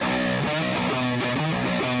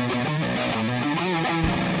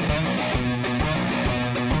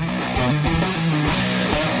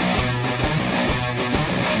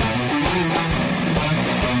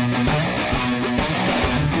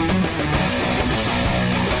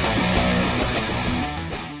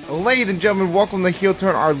Ladies and gentlemen, welcome to Heel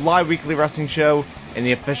Turn, our live weekly wrestling show and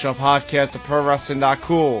the official podcast of Pro Wrestling Not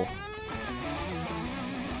Cool.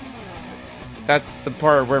 That's the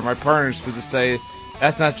part where my partner's supposed to say,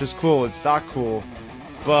 that's not just cool, it's not cool.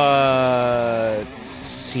 But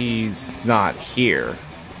he's not here.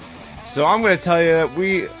 So I'm going to tell you that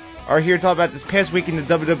we are here to talk about this past week in the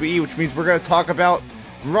WWE, which means we're going to talk about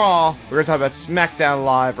Raw, we're going to talk about SmackDown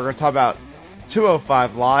Live, we're going to talk about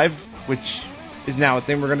 205 Live, which is now a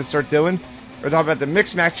thing we're going to start doing. We're going to talk about the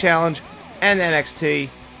Mixed Match Challenge and NXT.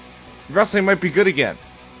 Wrestling might be good again.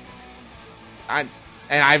 I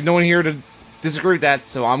have no one here to disagree with that,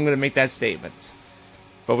 so I'm going to make that statement.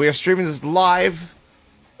 But we are streaming this live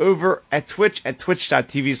over at Twitch at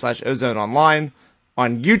twitch.tv/ozoneonline,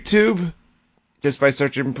 on YouTube, just by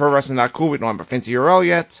searching Pro Wrestling Not Cool. We don't have a fancy URL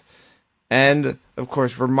yet. And, of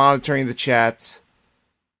course, we're monitoring the chat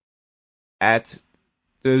at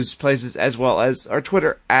those places, as well as our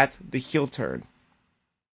Twitter at The Heel Turn.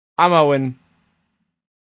 I'm Owen.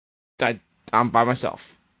 I'm by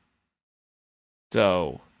myself.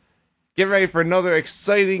 So, get ready for another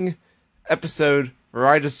exciting episode where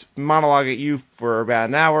I just monologue at you for about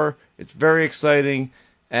an hour. It's very exciting.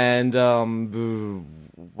 And,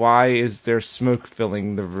 why is there smoke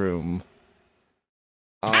filling the room?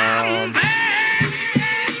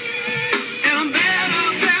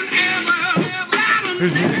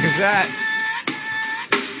 Whose music is that?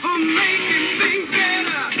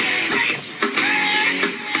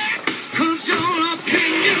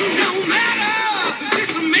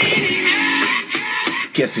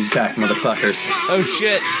 Guess who's back, motherfuckers? Oh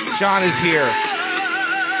shit, John is here.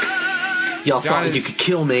 Y'all thought you could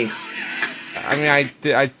kill me. I mean,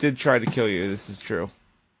 I did try to kill you, this is true.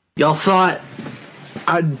 Y'all thought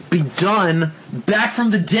I'd be done, back from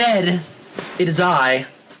the dead. It is I.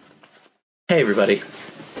 Hey, everybody.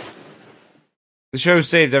 The show's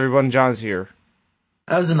saved, everyone. John's here.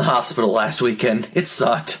 I was in the hospital last weekend. It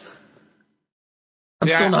sucked. I'm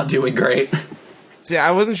still not doing great. See,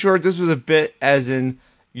 I wasn't sure if this was a bit as in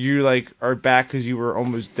you, are back because you were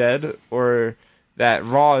almost dead, or that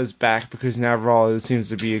Raw is back because now Raw seems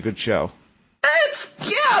to be a good show.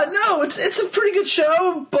 It's a pretty good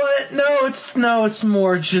show, but it's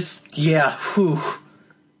more just, yeah.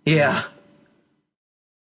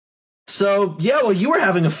 So, well, you were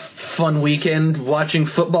having a fun weekend watching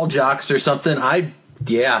Football Jocks or something.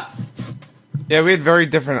 Yeah, we had very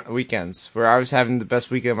different weekends, where I was having the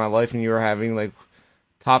best weekend of my life and you were having,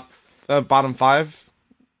 bottom five,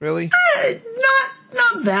 really?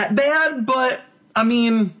 Not that bad, but, I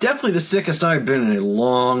mean, definitely the sickest I've been in a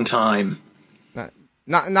long time.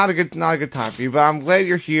 Not a good time for you, but I'm glad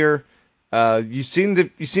you're here. You seem to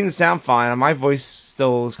sound fine. My voice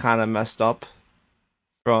still is kind of messed up.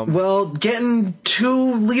 Well, getting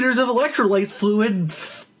 2 liters of electrolyte fluid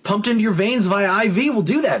pumped into your veins via IV will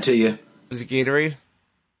do that to you. Was it Gatorade?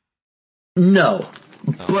 No.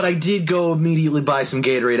 But I did go immediately buy some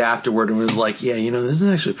Gatorade afterward and was like, this is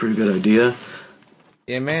actually a pretty good idea.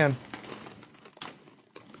 Yeah, man.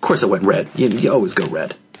 Of course I went red. You always go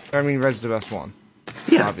red. I mean, red's the best one.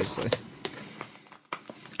 Yeah. Obviously.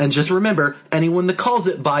 And just remember, anyone that calls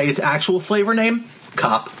it by its actual flavor name,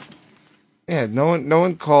 cop. Yeah, no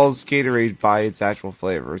one calls Gatorade by its actual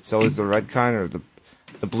flavor. It's always the red kind, or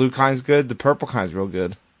the blue kind's good, the purple kind's real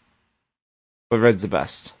good. But red's the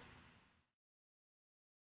best.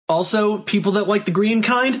 Also, people that like the green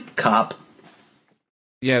kind, cop.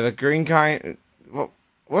 Yeah, the green kind...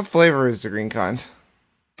 What flavor is the green kind?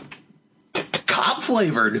 Cop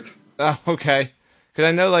flavored. Oh, okay. Because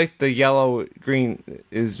I know, the yellow-green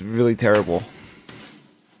is really terrible.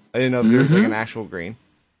 I didn't know if there was, an actual green.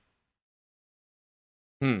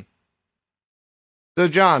 So,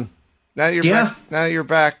 John, now that you're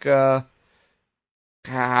back, how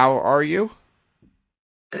are you?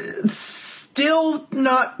 Still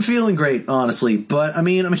not feeling great, honestly. But, I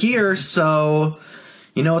mean, I'm here, so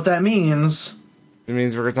you know what that means. It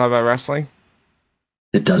means we're going to talk about wrestling?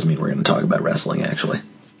 It does mean we're going to talk about wrestling, actually.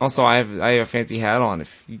 Also, I have a fancy hat on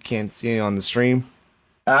if you can't see it on the stream.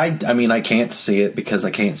 I mean, I can't see it because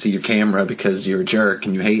I can't see your camera because you're a jerk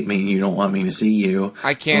and you hate me and you don't want me to see you.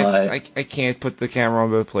 I can't put the camera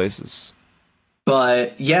on both places.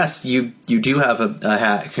 But yes, you do have a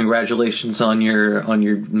hat. Congratulations on your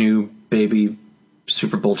new baby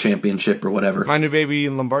Super Bowl championship or whatever. My new baby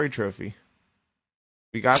Lombardi trophy.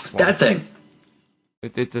 We got one. That thing.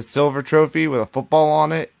 It's a silver trophy with a football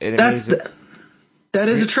on it. And that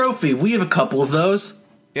is a trophy. We have a couple of those.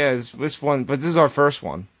 Yeah, this one, but this is our first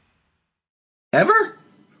one. Ever?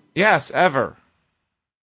 Yes, ever.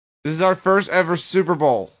 This is our first ever Super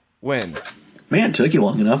Bowl win. Man, it took you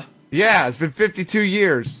long enough. Yeah, it's been 52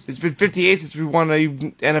 years. It's been 58 since we won a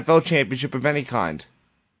NFL championship of any kind.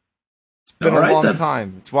 It's been a long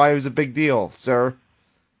time. That's why it was a big deal, sir.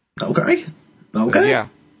 Okay. Okay. So, yeah.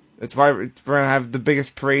 That's why we're going to have the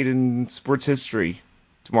biggest parade in sports history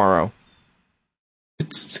tomorrow.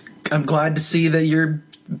 I'm glad to see that you're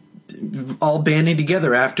all banding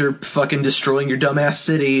together after fucking destroying your dumbass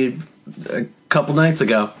city a couple nights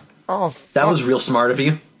ago. Oh, that was real smart of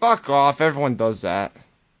you. Fuck off. Everyone does that.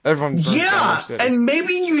 Everyone burns down their city. And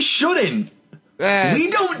maybe you shouldn't. We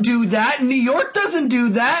don't do that. New York doesn't do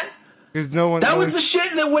that. Because no one. That was the shit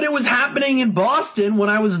that when it was happening in Boston, when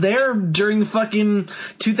I was there during the fucking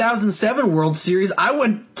 2007 World Series, I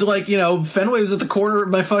went to Fenway was at the corner of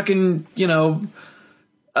my fucking,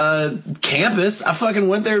 campus. I fucking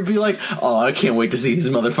went there and be like, oh, I can't wait to see these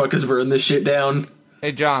motherfuckers burn this shit down.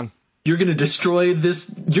 Hey, John. You're going to destroy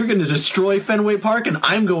Fenway Park, and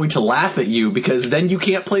I'm going to laugh at you because then you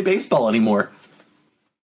can't play baseball anymore.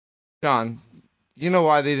 John, you know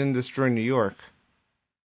why they didn't destroy New York?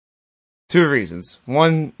 2 reasons.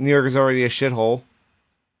 1, New York is already a shithole.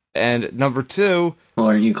 And number 2... Well,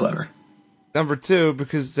 aren't you clever? Number 2,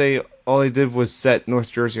 because all they did was set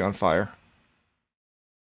North Jersey on fire.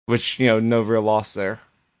 Which, no real loss there.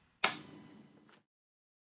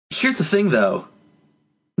 Here's the thing, though.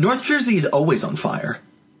 North Jersey is always on fire.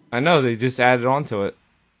 I know, they just added on to it.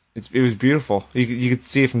 It was beautiful. You could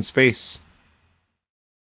see it from space.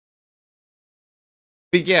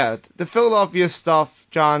 But yeah, the Philadelphia stuff,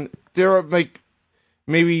 John, there are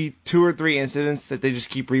maybe 2 or 3 incidents that they just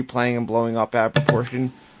keep replaying and blowing up out of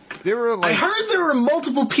proportion. I heard there were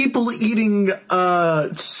multiple people eating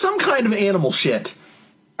some kind of animal shit.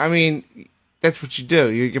 I mean, that's what you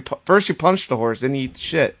do. First you punch the horse, then you eat the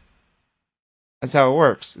shit. That's how it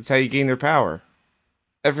works. It's how you gain their power.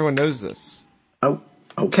 Everyone knows this. Oh,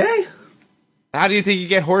 okay. How do you think you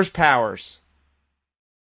get horse powers?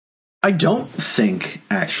 I don't think,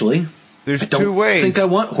 actually. There's 2 ways. I think I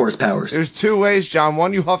want horse powers. There's 2 ways, John.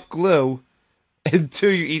 1, you huff glue, and 2,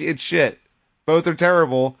 you eat its shit. Both are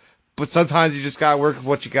terrible, but sometimes you just gotta work with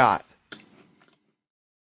what you got.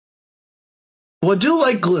 Well, I do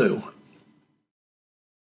like glue.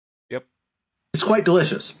 Yep. It's quite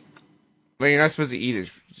delicious. But you're not supposed to eat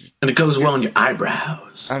it. And it goes well on your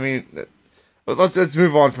eyebrows. I mean, let's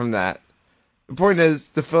move on from that. The point is,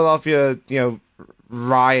 the Philadelphia,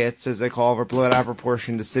 riots, as they call them, are blown out of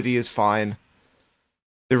proportion. The city is fine.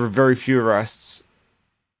 There were very few arrests.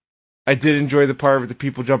 I did enjoy the part of the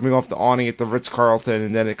people jumping off the awning at the Ritz-Carlton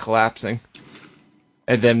and then it collapsing.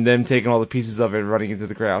 And then them taking all the pieces of it and running into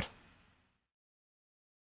the crowd.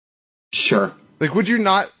 Sure. Would you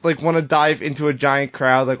not, want to dive into a giant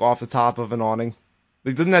crowd, off the top of an awning?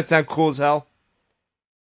 Doesn't that sound cool as hell?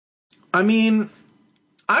 I mean,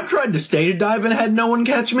 I've tried to stage dive and had no one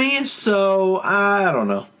catch me, so I don't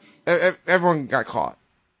know. Everyone got caught.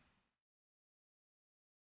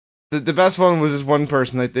 The best one was this one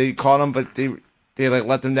person. They caught them, but they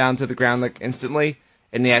let them down to the ground instantly,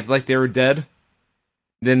 and they acted like they were dead.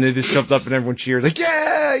 Then they just jumped up and everyone cheered,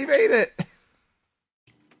 yeah, you made it.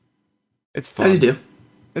 It's fun. How do you do?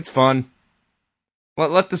 It's fun.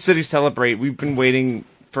 Let the city celebrate. We've been waiting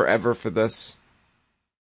forever for this.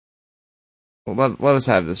 Well, let us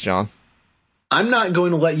have this, John. I'm not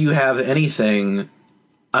going to let you have anything.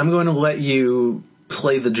 I'm going to let you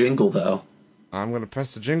play the jingle, though. I'm going to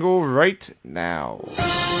press the jingle right now.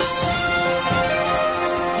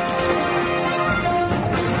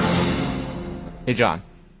 Hey, John.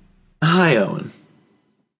 Hi, Owen.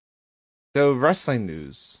 So, wrestling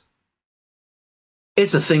news.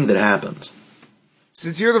 It's a thing that happens.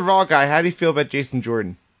 Since you're the Raw guy, how do you feel about Jason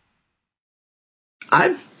Jordan?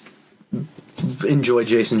 I enjoy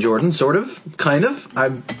Jason Jordan, sort of, kind of.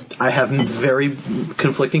 I have very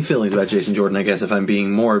conflicting feelings about Jason Jordan, I guess, if I'm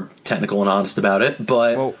being more technical and honest about it.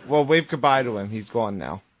 But well, wave goodbye to him. He's gone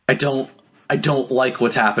now. I don't like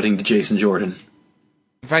what's happening to Jason Jordan.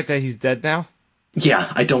 The fact that he's dead now?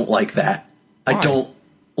 Yeah, I don't like that. Why? I don't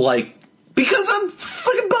like because I'm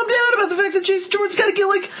fucking bummed out about the fact that Jason Jordan's got to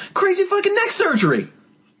get crazy fucking neck surgery.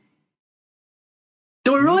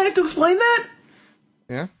 Do we really have to explain that?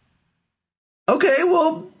 Yeah. Okay,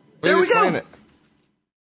 well, there we go. It.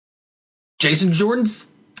 Jason Jordan's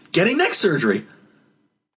getting neck surgery.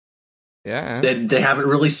 Yeah. They haven't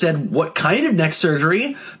really said what kind of neck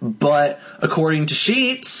surgery, but according to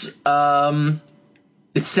Sheets,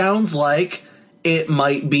 it sounds like it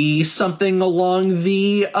might be something along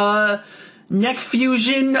the neck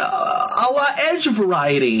fusion a la Edge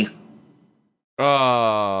variety.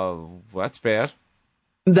 That's bad.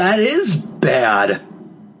 That is bad.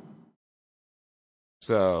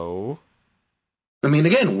 So, I mean,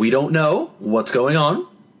 again, we don't know what's going on.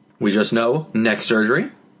 We just know neck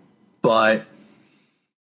surgery. But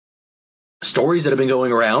stories that have been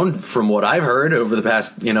going around, from what I've heard over the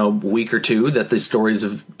past, week or two, that the stories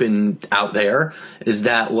have been out there, is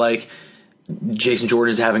that, like, Jason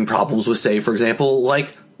Jordan is having problems with, say, for example,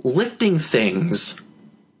 like, lifting things.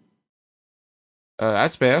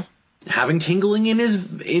 That's bad. Having tingling in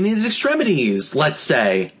his extremities, let's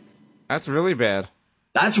say. That's really bad.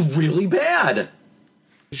 That's really bad.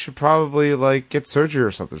 You should probably, like, get surgery or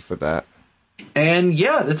something for that. And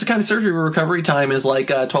yeah, that's the kind of surgery where recovery time is like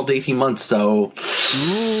 12 to 18 months, so...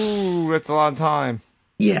 Ooh, that's a lot of time.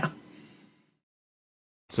 Yeah.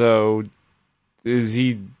 So, do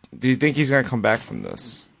you think he's going to come back from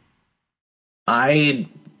this? I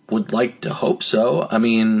would like to hope so. I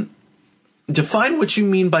mean, define what you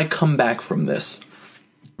mean by come back from this.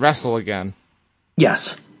 Wrestle again.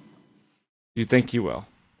 Yes. You think you will?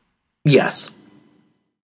 Yes.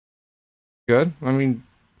 Good. I mean...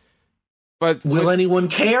 But will anyone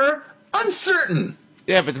care? Uncertain.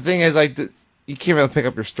 Yeah, but the thing is, like, you can't really pick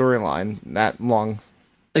up your storyline that long.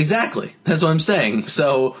 Exactly. That's what I'm saying.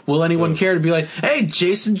 So, will anyone care to be like, hey,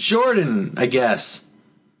 Jason Jordan, I guess?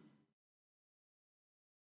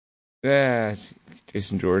 Yeah,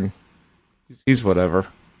 Jason Jordan. He's whatever.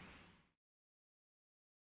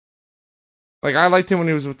 Like, I liked him when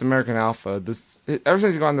he was with American Alpha. Ever since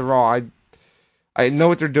he's gone to Raw, I know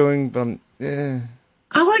what they're doing, but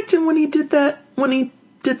I liked him when he did that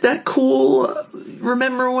cool,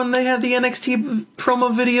 remember when they had the NXT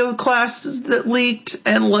promo video classes that leaked,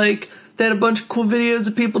 and like, they had a bunch of cool videos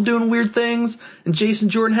of people doing weird things, and Jason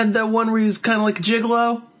Jordan had that one where he was kind of like a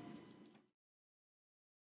gigolo?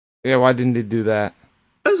 Yeah, why didn't they do that?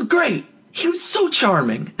 It was great! He was so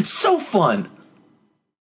charming! It's so fun!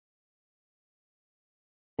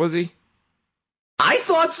 Was he? I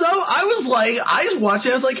thought so! I was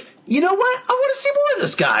watching, I was like, you know what? I want to see more of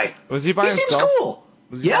this guy. Was he by himself? He seems cool.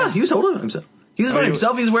 He was totally by himself. He was by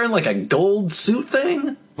himself. He's wearing like a gold suit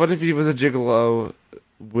thing. What if he was a gigolo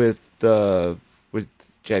with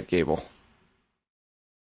Chad Gable?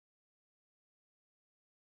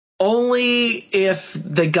 Only if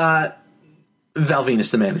they got Val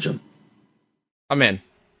Venus to manage him. I'm in.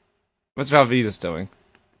 What's Val Venus doing?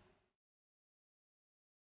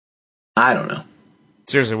 I don't know.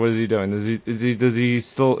 Seriously, what is he doing? Is he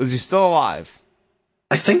still alive?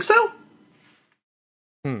 I think so.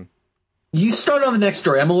 You start on the next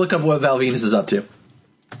story. I'm gonna look up what Val Venus is up to.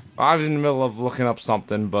 I was in the middle of looking up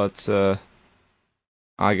something, but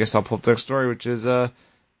I guess I'll pull up the next story, which is how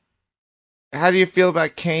do you feel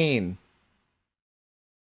about Kane?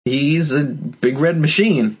 He's a big red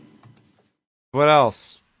machine. What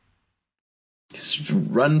else? He's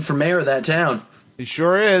running for mayor of that town. He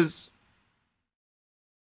sure is.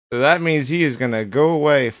 So that means he is going to go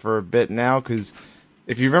away for a bit now, because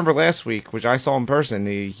if you remember last week, which I saw in person,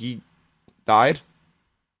 he died.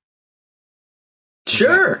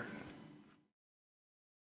 Sure.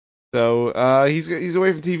 So he's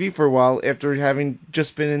away from TV for a while after having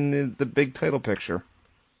just been in the big title picture.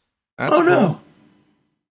 That's cool. No.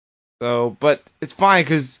 So, but it's fine,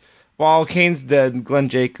 because while Kane's dead, Glenn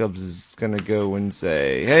Jacobs is going to go and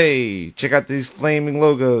say, hey, check out these flaming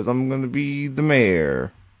logos. I'm going to be the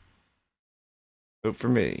mayor. Vote for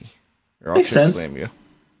me, or I'll chokeslam you.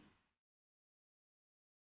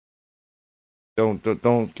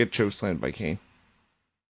 Don't get chokeslammed by Kane.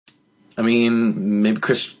 I mean, maybe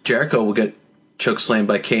Chris Jericho will get chokeslammed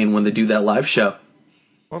by Kane when they do that live show.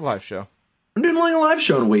 What live show? I'm doing like a live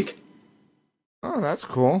show in a week. Oh, that's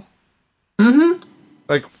cool. Mm-hmm.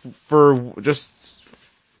 Like, for what?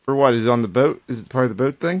 Is it on the boat? Is it part of the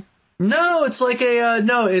boat thing? No, it's like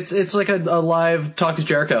it's like a live Talk is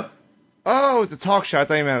Jericho. Oh, it's a talk show. I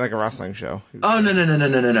thought you meant like a wrestling show. Oh,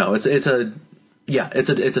 no. It's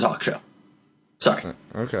a talk show. Sorry.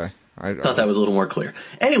 Okay. I thought that was a little more clear.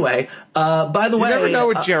 Anyway, by the way... You never know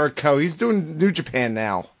with Jericho. He's doing New Japan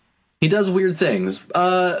now. He does weird things.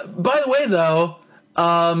 By the way, though,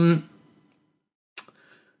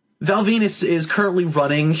 Val Venus is currently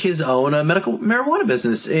running his own medical marijuana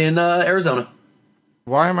business in Arizona.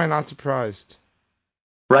 Why am I not surprised?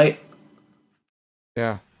 Right?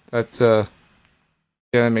 Yeah. That's, yeah,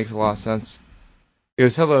 that makes a lot of sense. He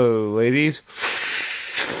goes, hello, ladies.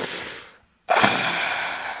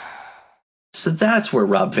 So that's where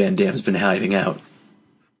Rob Van Dam's been hiding out.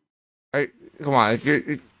 Come on,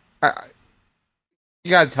 you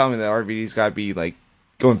gotta tell me that RVD's gotta be, like,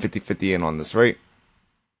 going 50-50 in on this, right?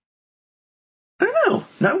 I don't know.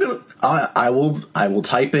 Now I'm gonna, I will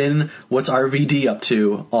type in what's RVD up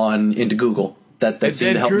to into Google. That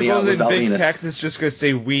seemed to help me out with Val Venus. Big text is just gonna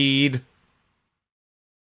say weed.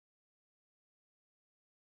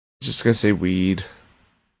 Just gonna say weed.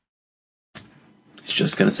 He's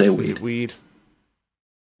just gonna say Is weed. it weed?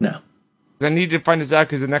 No. I need to find this out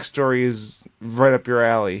because the next story is right up your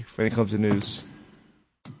alley when it comes to news.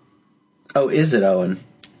 Oh, is it, Owen?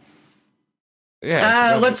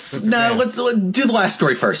 Yeah. Let's do the last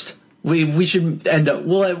story first. We should end up.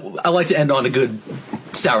 Well, I like to end on a good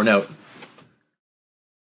sour note.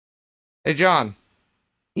 Hey, John.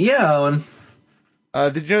 Yeah, Owen.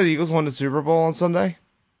 Did you know the Eagles won the Super Bowl on Sunday?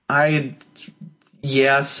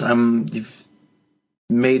 Yes, you've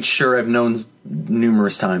made sure I've known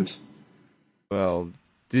numerous times. Well,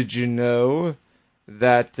 did you know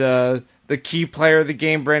that the key player of the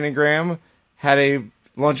game, Brandon Graham, had a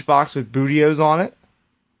lunchbox with Bootios on it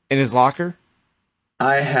in his locker?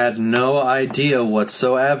 I had no idea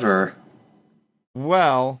whatsoever.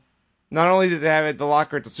 Well, not only did they have it at the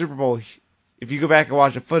locker at the Super Bowl, if you go back and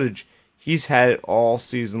watch the footage, he's had it all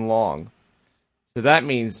season long. So that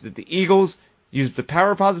means that the Eagles used the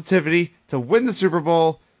power of positivity to win the Super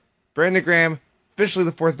Bowl. Brandon Graham, officially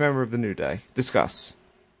the fourth member of the New Day. Discuss.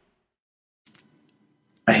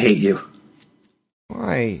 I hate you.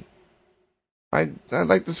 Why? I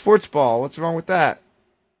like the sports ball. What's wrong with that?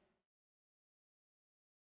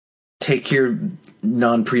 Take your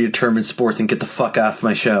non-predetermined sports and get the fuck off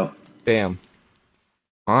my show. Damn.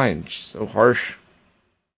 Fine. So harsh.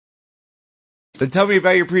 Then tell me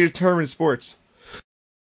about your predetermined sports.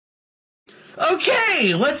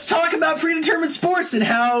 Okay, let's talk about predetermined sports and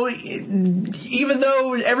how, even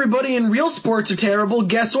though everybody in real sports are terrible,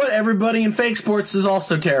 guess what? Everybody in fake sports is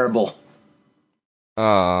also terrible.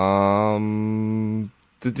 Do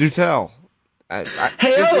tell.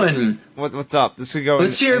 Hey, Owen! What's up? This could go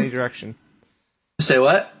in any direction. Say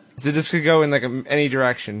what? So this could go in like any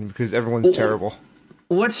direction because everyone's terrible.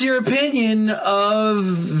 What's your opinion of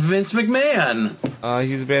Vince McMahon?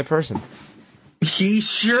 He's a bad person. He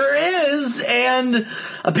sure is, and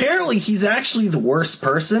apparently he's actually the worst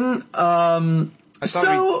person. I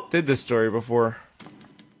thought we did this story before.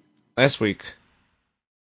 Last week.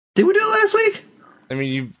 Did we do it last week? I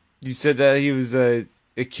mean, you said that he was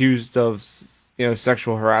accused of,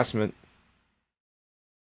 sexual harassment.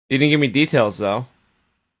 You didn't give me details, though.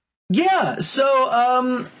 Yeah,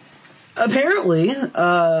 so, apparently,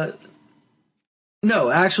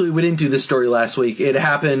 no, actually, we didn't do this story last week. It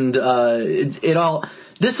happened,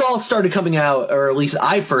 this all started coming out, or at least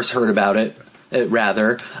I first heard about it, on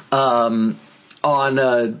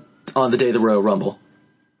the day of the Royal Rumble.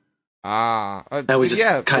 And we just we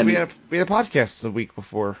had a podcast the week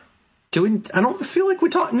before. I don't feel like we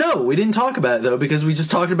talked. No, we didn't talk about it though because we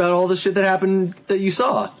just talked about all the shit that happened that you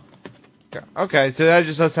saw. Okay, so that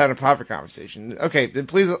just us having a proper conversation. Okay, then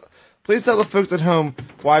please tell the folks at home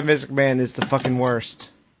why Vince McMahon is the fucking worst.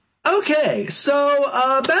 Okay, so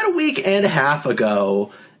about a week and a half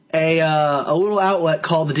ago, a little outlet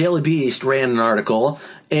called the Daily Beast ran an article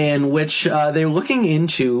in which they were looking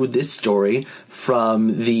into this story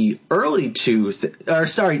from the January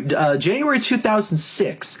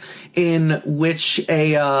 2006, in which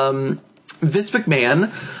Vince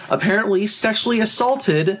McMahon apparently sexually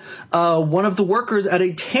assaulted one of the workers at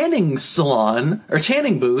a tanning salon or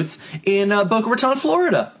tanning booth in Boca Raton,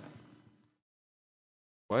 Florida.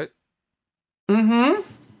 What? Mm-hmm.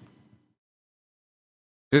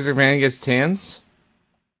 Vince McMahon gets tans?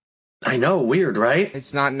 I know, weird, right?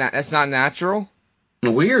 That's not natural?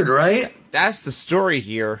 Weird, right? That's the story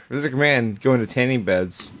here. Vince McMahon going to tanning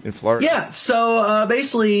beds in Florida. Yeah, so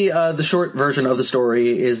basically the short version of the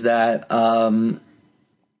story is that Vince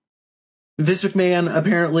McMahon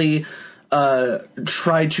apparently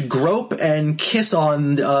tried to grope and kiss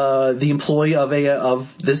on the employee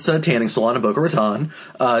of this tanning salon in Boca Raton.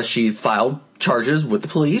 She filed charges with the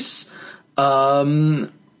police,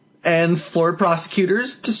 and Florida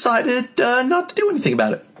prosecutors decided not to do anything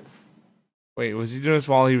about it. Wait, was he doing this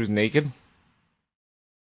while he was naked?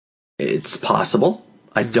 It's possible.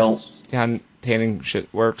 I don't. How tanning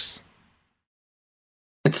shit works.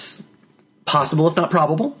 It's possible, if not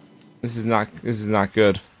probable. This is not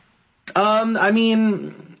good. I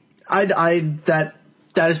mean, that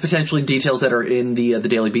is potentially details that are in the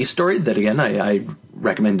Daily Beast story. That again, I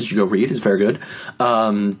recommend that you go read. It's very good.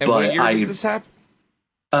 And what year did this happen?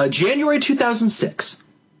 January 2006,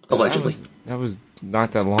 allegedly. That was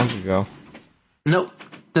not that long ago. Nope.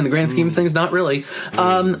 In the grand scheme of things, not really.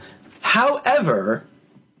 However,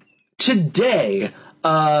 today,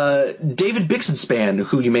 David Bixenspan,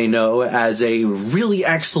 who you may know as a really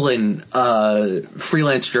excellent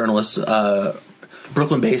freelance journalist,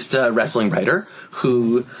 Brooklyn-based wrestling writer,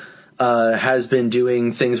 who has been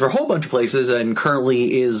doing things for a whole bunch of places and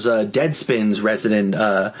currently is Deadspin's resident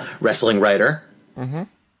wrestling writer. Mm-hmm.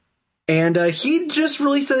 And he just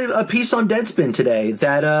released a piece on Deadspin today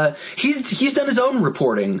that he's done his own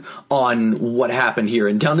reporting on what happened here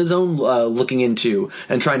and done his own looking into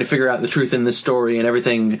and trying to figure out the truth in this story and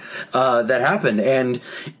everything that happened. And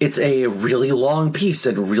it's a really long piece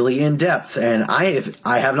and really in depth. And I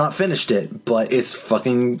have not finished it, but it's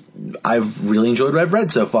I've really enjoyed what I've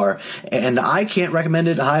read so far, and I can't recommend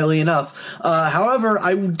it highly enough. However,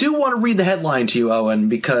 I do want to read the headline to you, Owen,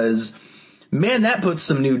 because man, that puts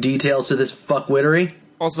some new details to this fuckwittery.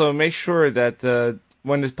 Also, make sure that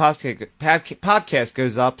when this podcast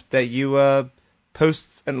goes up, that you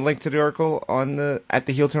post a link to the article at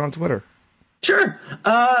the Heel Turn on Twitter. Sure.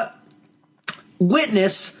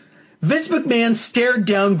 Witness: Vince McMahon stared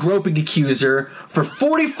down groping accuser for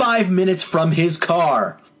 45 minutes from his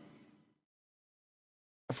car.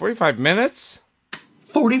 45 minutes?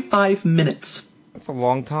 45 minutes. That's a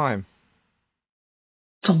long time.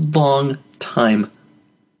 It's a long time.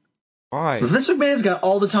 Why? Vince McMahon's got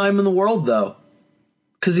all the time in the world, though.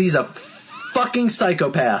 Because he's a fucking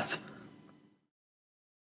psychopath.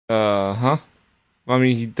 Huh? I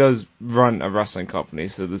mean, he does run a wrestling company,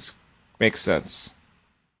 so this makes sense.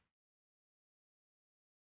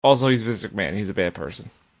 Also, he's Vince McMahon. He's a bad person.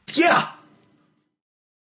 Yeah!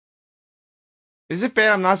 Is it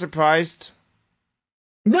bad? I'm not surprised.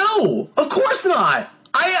 No! Of course not!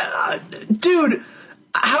 Dude,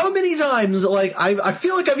 how many times, like, I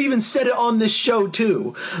feel like I've even said it on this show,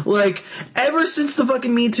 too. Like, ever since the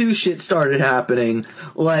fucking Me Too shit started happening,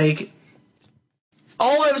 like,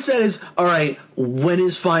 all I've said is, alright, when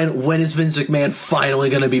is Vince McMahon finally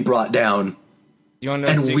gonna be brought down? You wanna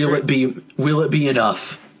know a secret? Will it be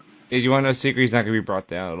enough? Yeah, you wanna know a secret? He's not gonna be brought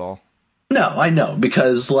down at all. No, I know,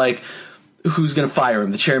 because, like, who's gonna fire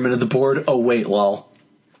him? The chairman of the board? Oh, wait, lol.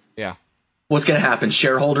 Yeah. What's going to happen?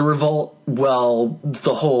 Shareholder revolt? Well,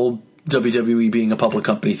 the whole WWE being a public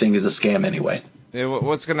company thing is a scam anyway. Yeah,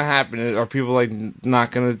 what's going to happen? Are people like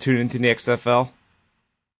not going to tune into the XFL?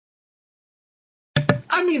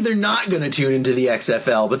 I mean, they're not going to tune into the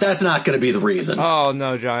XFL, but that's not going to be the reason. Oh,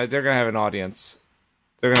 no, John. They're going to have an audience.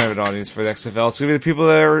 They're going to have an audience for the XFL. It's going to be the people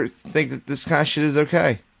that think that this kind of shit is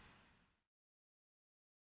okay.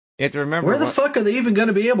 You have to remember... Where the fuck are they even going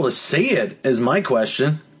to be able to see it, is my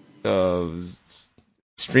question.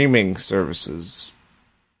 Streaming services.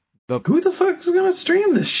 Who the fuck is going to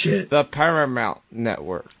stream this shit? The Paramount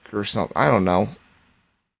Network or something. I don't know.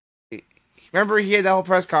 Remember, he had that whole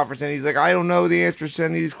press conference and he's like, I don't know the answers to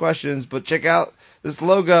any of these questions, but check out this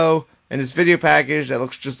logo and this video package that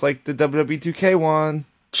looks just like the WWE 2K one.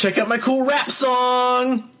 Check out my cool rap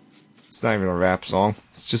song! It's not even a rap song.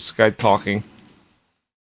 It's just a guy talking.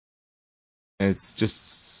 And it's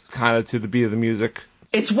just kind of to the beat of the music.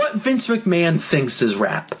 It's what Vince McMahon thinks is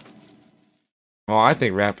rap. Well, I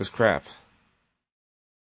think rap is crap.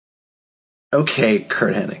 Okay,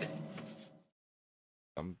 Kurt Hennig.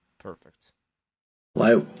 I'm perfect.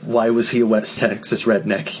 Why was he a West Texas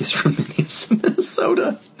redneck? He's from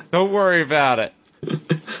Minnesota. Don't worry about it.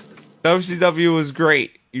 WCW was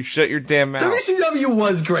great. You shut your damn mouth. WCW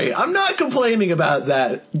was great. I'm not complaining about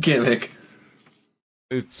that gimmick.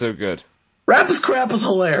 It's so good. Rap is Crap was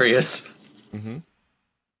hilarious. Mm-hmm.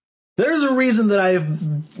 There's a reason that I have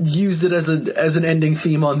used it as an ending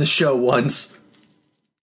theme on the show once.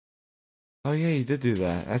 Oh yeah, you did do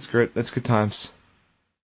that. That's great. That's good times.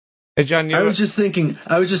 Hey John, I was just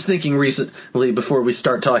thinking recently before we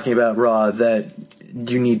start talking about Raw that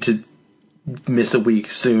you need to miss a week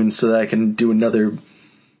soon so that I can do another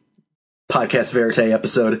Podcast Verite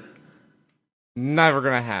episode. Never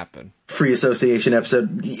gonna happen. Free association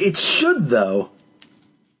episode. It should though.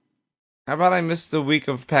 How about I miss the week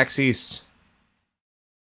of PAX East?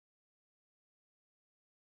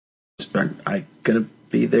 Am I gonna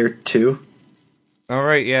be there too? All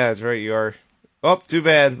right, yeah, that's right. You are. Oh, too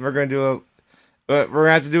bad. We're gonna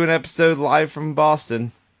have to do an episode live from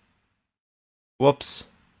Boston. Whoops.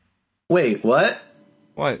 Wait, what?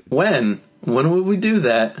 What? When? When would we do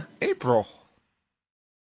that? April.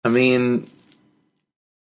 I mean,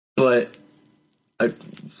 but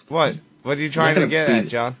what? What are you trying to get at,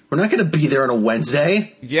 John? We're not going to be there on a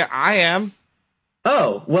Wednesday. Yeah, I am.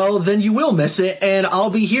 Oh, well, then you will miss it, and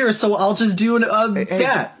I'll be here, so I'll just do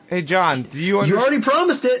that. Hey, John, do you You already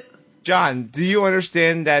promised it. John, do you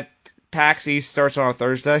understand that PAX East starts on a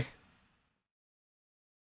Thursday?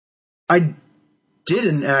 I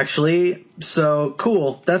didn't, actually, so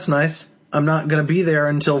cool. That's nice. I'm not going to be there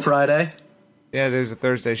until Friday. Yeah, there's a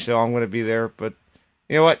Thursday show. I'm going to be there, but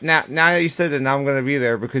You know what? Now that you said that, now I'm gonna be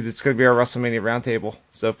there because it's gonna be our WrestleMania roundtable.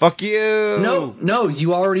 So fuck you. No,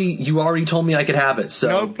 you already told me I could have it. So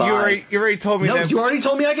nope, you already told me. No, that. You already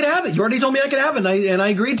told me I could have it. You already told me I could have it, and I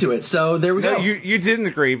agreed to it. So there we go. You didn't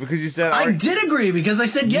agree because you said I did agree because I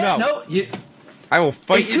said I will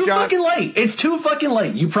fight it's you, too John. fucking late. It's too fucking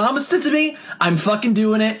late. You promised it to me. I'm fucking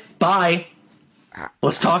doing it. Bye.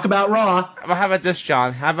 Let's talk about Raw. How about this,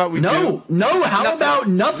 John? How about we No, how about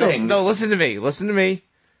nothing? No, listen to me.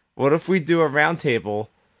 What if we do a roundtable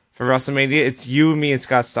for WrestleMania? It's you, me, and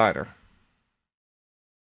Scott Steiner.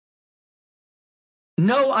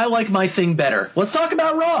 No, I like my thing better. Let's talk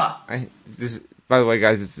about Raw. By the way,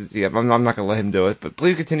 guys, I'm not going to let him do it, but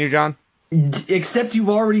please continue, John. Except you've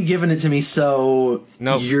already given it to me, so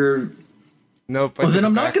nope. Nope. Well, then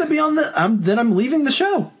I'm not going to be on then I'm leaving the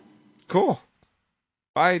show. Cool.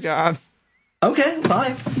 Bye, John. Okay,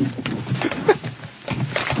 bye.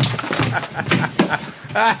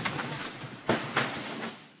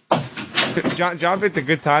 John picked a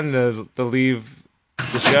good time to leave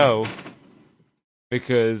the show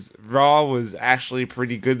because Raw was actually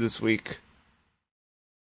pretty good this week.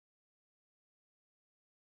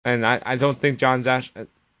 And I don't think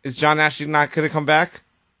is John actually not going to come back?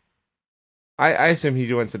 I assume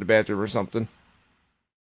he went to the bathroom or something.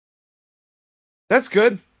 That's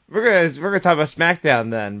good. We're gonna talk about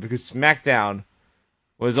SmackDown then, because SmackDown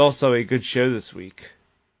was also a good show this week.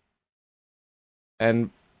 And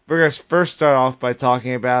we're gonna first start off by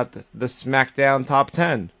talking about the SmackDown Top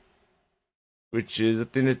 10, which is a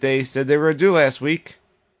thing that they said they were gonna do last week.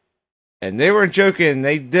 And they weren't joking,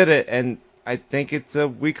 they did it, and I think it's a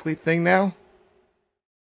weekly thing now.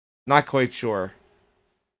 Not quite sure.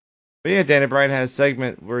 But yeah, Daniel Bryan had a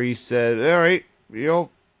segment where he said, alright,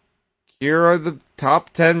 here are the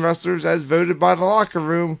top 10 wrestlers as voted by the locker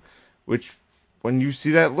room, which, when you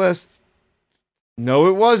see that list, no,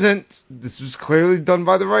 it wasn't. This was clearly done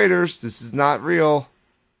by the writers. This is not real.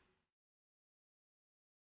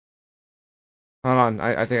 Hold on,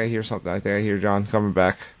 I think I hear something. I think I hear John coming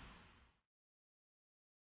back.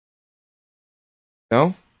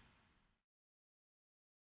 No?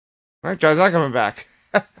 Alright, John's not coming back.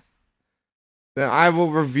 Then I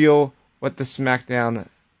will reveal what the SmackDown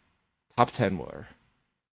top 10 were.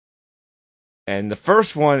 And the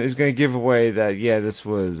first one is going to give away that, this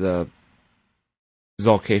was all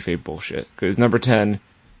kayfabe bullshit. Because number 10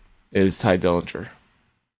 is Ty Dillinger.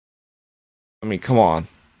 I mean, come on.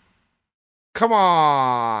 Come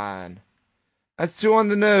on! That's too on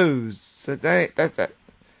the nose. That's that.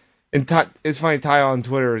 And it's funny, Ty on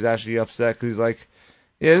Twitter is actually upset because he's like,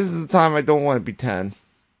 this is the time I don't want to be 10.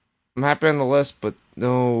 I'm happy on the list, but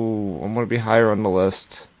no, I want to be higher on the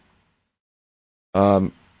list.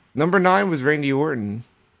 Number 9 was Randy Orton,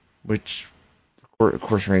 which, of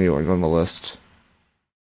course, Randy Orton's on the list.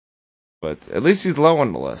 But at least he's low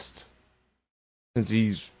on the list. Since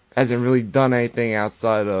he hasn't really done anything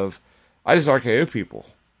outside of, I just RKO people,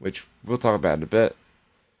 which we'll talk about in a bit.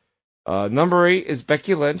 Number 8 is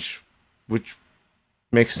Becky Lynch, which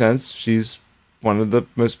makes sense. She's one of the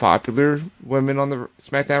most popular women on the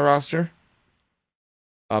SmackDown roster.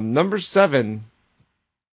 Number 7,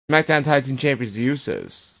 SmackDown Tag Team Champions, the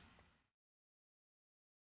Usos.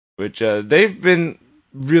 Which, they've been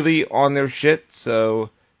really on their shit, so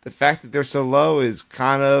the fact that they're so low is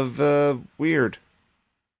kind of weird.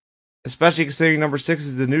 Especially considering number 6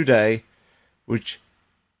 is the New Day, which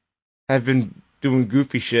have been doing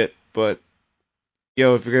goofy shit, but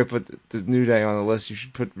if you're gonna put the New Day on the list, you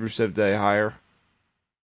should put Rusev Day higher.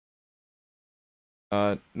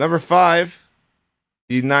 Number 5,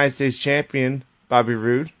 the United States Champion, Bobby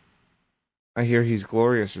Roode. I hear he's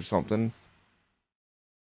glorious or something.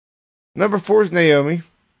 Number 4 is Naomi,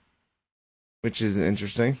 which is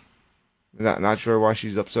interesting. Not sure why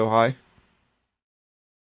she's up so high.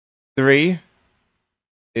 3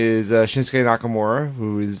 is Shinsuke Nakamura,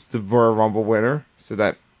 who is the Royal Rumble winner. So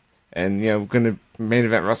that, and going to main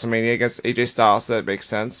event WrestleMania against AJ Styles, so that makes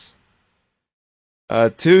sense. 2,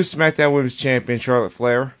 SmackDown Women's Champion Charlotte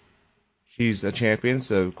Flair. She's a champion,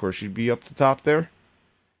 so of course she'd be up the top there.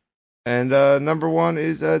 And number 1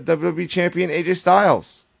 is WWE Champion AJ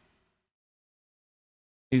Styles.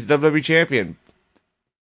 He's WWE Champion.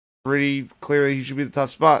 Pretty clearly he should be the top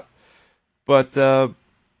spot. But,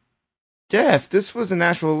 if this was an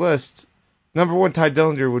actual list, number 1, Ty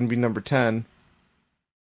Dillinger wouldn't be number 10.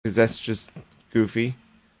 Because that's just goofy.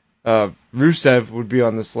 Rusev would be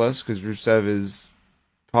on this list, because Rusev is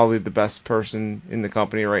probably the best person in the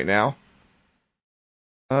company right now.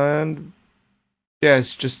 And,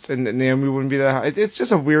 it's just, and Naomi wouldn't be that high. It's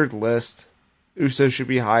just a weird list. Uso should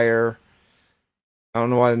be higher. I don't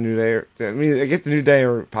know why the New Day. I mean, I get the New Day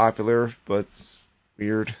are popular, but it's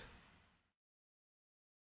weird.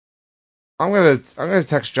 I'm gonna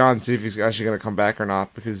text John and see if he's actually gonna come back or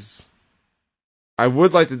not, because I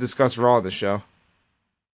would like to discuss Raw on the show.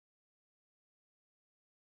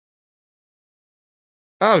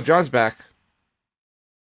 Oh, John's back.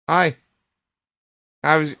 Hi.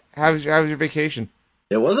 How's your vacation?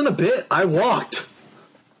 It wasn't a bit. I walked.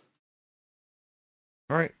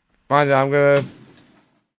 All right, fine. I'm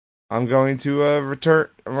going to return.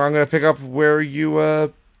 I'm going to pick up where you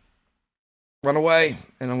run away,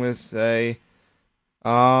 and I'm going to say,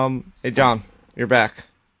 hey John, you're back.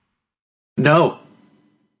 No.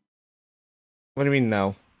 What do you mean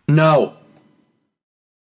no? No.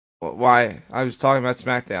 Why? I was talking about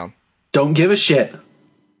SmackDown. Don't give a shit.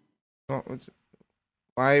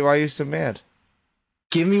 Why are you so mad?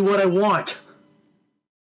 Give me what I want.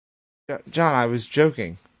 John, I was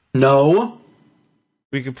joking. No.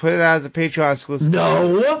 We could put it out as a Patreon exclusive.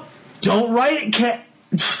 No. Don't write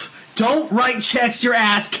Don't write checks your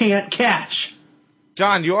ass can't cash.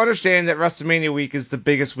 John, you understand that WrestleMania week is the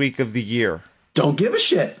biggest week of the year. Don't give a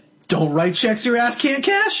shit. Don't write checks your ass can't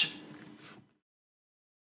cash.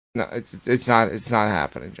 No, it's not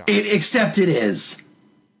happening, John. Except it is.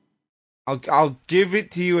 I'll give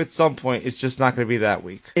it to you at some point. It's just not going to be that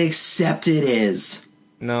week. Except it is.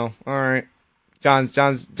 No. All right. John's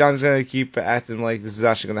going to keep acting like this is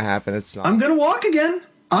actually going to happen. It's not. I'm going to walk again.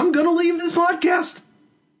 I'm going to leave this podcast.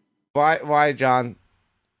 Why, John?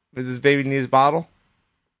 Does baby need his bottle?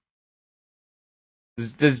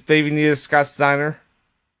 Does baby need a Scott Steiner?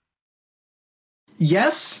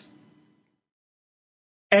 Yes.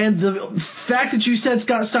 And the fact that you said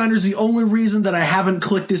Scott Steiner is the only reason that I haven't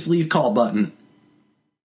clicked this leave call button.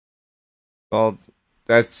 Well,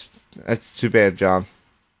 that's too bad, John.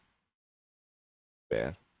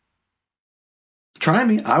 Bad. Try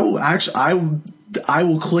me. I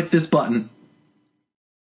will click this button.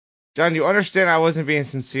 John, you understand I wasn't being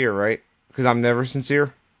sincere, right? Because I'm never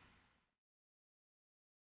sincere.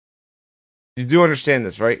 You do understand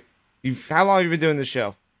this, right? How long have you been doing this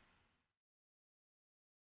show?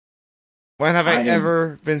 When have I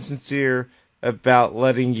ever been sincere about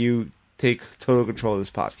letting you take total control of this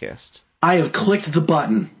podcast? I have clicked the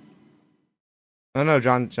button. Oh no,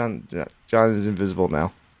 John is invisible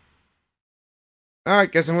now.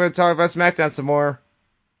 Alright, guess I'm going to talk about SmackDown some more.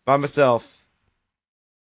 By myself.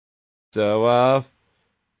 So,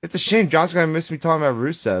 it's a shame John's going to miss me talking about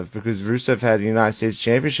Rusev, because Rusev had a United States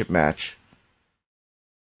Championship match.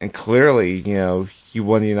 And clearly, he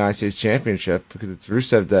won the United States Championship because it's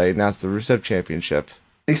Rusev Day, and that's the Rusev Championship.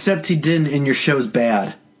 Except he didn't, and your show's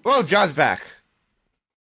bad. Whoa, John's back.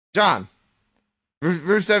 John.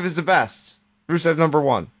 Rusev is the best. Rusev number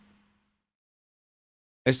 1.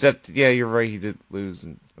 Except, yeah, you're right, he did lose,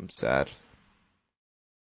 and I'm sad.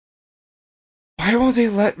 Why won't they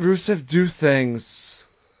let Rusev do things?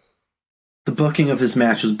 The booking of this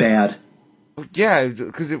match was bad. Yeah,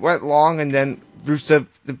 because it went long, and then the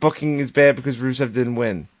booking is bad because Rusev didn't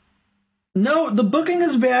win. No, the booking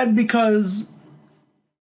is bad because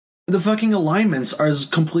the fucking alignments are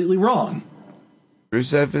completely wrong.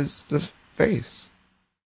 Rusev is the face.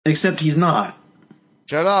 Except he's not.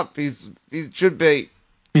 Shut up, he should be.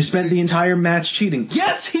 He spent the entire match cheating.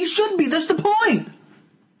 Yes, he should be, that's the point!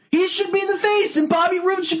 He should be the face, and Bobby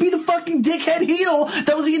Roode should be the fucking dickhead heel.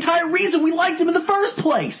 That was the entire reason we liked him in the first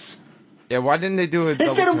place. Yeah, why didn't they do it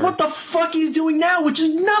instead of what the fuck he's doing now, which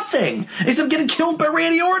is nothing, except getting killed by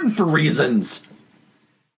Randy Orton for reasons.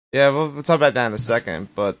 Yeah, we'll talk about that in a second,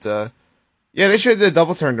 but yeah, they should have did a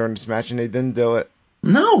double turn during this match, and they didn't do it.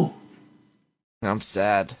 No. I'm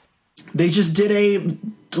sad. They just did a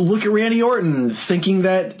look at Randy Orton, thinking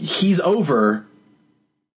that he's over.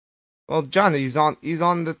 Well, John, he's on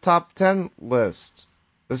the top 10 list.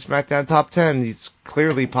 The SmackDown top 10. He's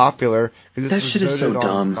clearly popular. That shit is so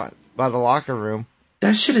dumb. By the locker room.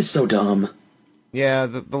 That shit is so dumb. Yeah,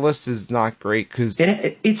 the list is not great because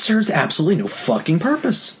it serves absolutely no fucking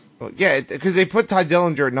purpose. Well, yeah, because they put Ty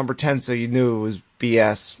Dillinger at number 10, so you knew it was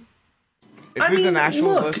BS. If it was an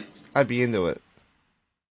actual list, I'd be into it.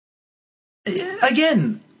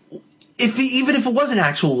 Again, even if it was an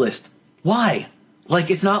actual list, why? Like,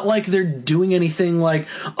 it's not like they're doing anything like,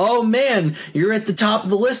 oh man, you're at the top of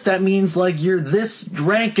the list, that means like you're this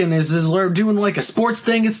rank and we're doing like a sports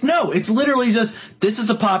thing. It's literally just, this is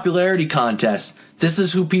a popularity contest. This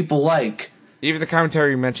is who people like. Even the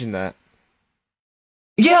commentary mentioned that.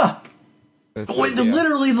 Yeah.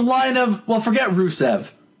 Literally the line of, well, forget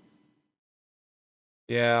Rusev.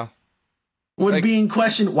 Yeah. When being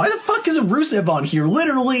questioned, why the fuck isn't Rusev on here?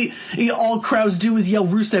 Literally, all crowds do is yell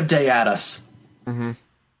Rusev Day at us. Mm-hmm.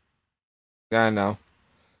 Yeah, I know.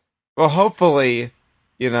 Well, hopefully,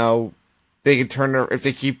 you know, they can if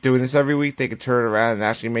they keep doing this every week, they can turn it around and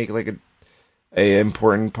actually make like a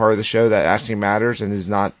important part of the show that actually matters and is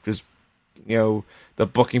not just, the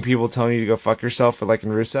booking people telling you to go fuck yourself for like in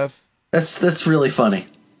Rusev. That's really funny.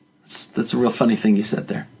 That's a real funny thing you said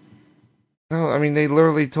there. No, I mean, they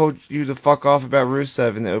literally told you to fuck off about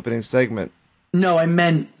Rusev in the opening segment. No, I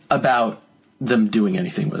meant about them doing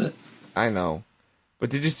anything with it. I know. But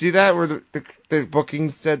did you see that where the booking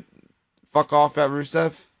said fuck off about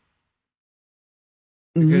Rusev?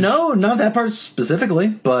 Because No, not that part specifically,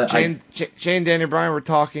 but Shane and Daniel Bryan were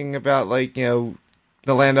talking about, like, the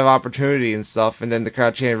land of opportunity and stuff, and then the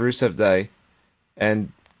crowd chanted Rusev Day,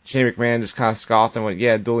 and Shane McMahon just kind of scoffed and went,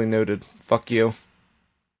 yeah, duly noted. Fuck you.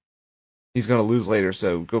 He's gonna lose later,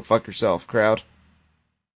 so go fuck yourself, crowd.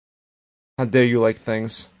 How dare you like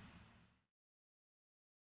things?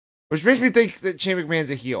 Which makes me think that Shane McMahon's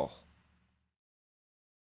a heel.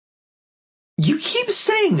 you keep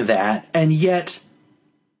saying that, and yet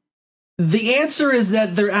the answer is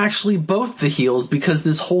that they're actually both the heels because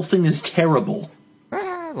this whole thing is terrible.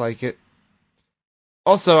 I like it.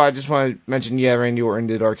 Also, I just want to mention, yeah, Randy Orton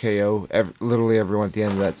did RKO literally everyone at the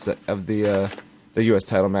end of the U.S.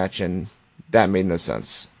 title match, and that made no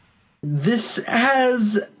sense. This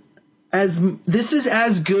is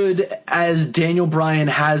as good as Daniel Bryan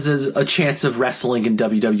has as a chance of wrestling in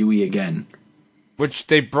WWE again. Which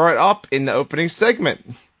they brought up in the opening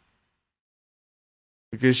segment.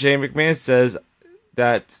 Because Shane McMahon says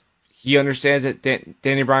that he understands that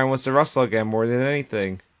Danny Bryan wants to wrestle again more than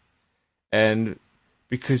anything. And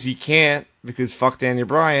because he can't, because fuck Danny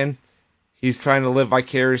Bryan, he's trying to live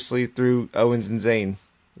vicariously through Owens and Zayn.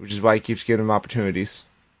 Which is why he keeps giving them opportunities.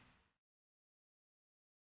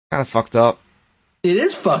 Kind of fucked up. It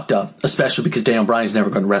is fucked up, especially because Daniel Bryan's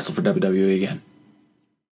never going to wrestle for WWE again.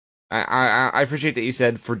 I appreciate that you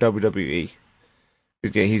said for WWE.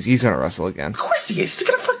 Yeah, he's going to wrestle again. Of course he is. He's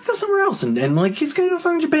going to fucking go somewhere else, and like, he's going to go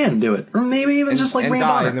fucking Japan and do it. Or maybe even just like Ring Ring of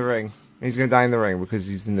Honor. Die in the ring. He's going to die in the ring because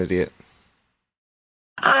he's an idiot.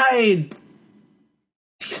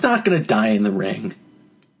 He's not going to die in the ring.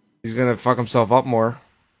 He's going to fuck himself up more.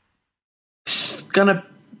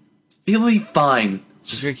 He'll be fine.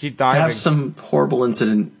 He's going to keep diving. Have some horrible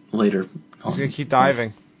incident later. He's going to keep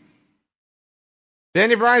diving.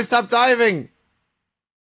 Danny Bryan, stop diving!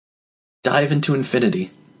 Dive into infinity.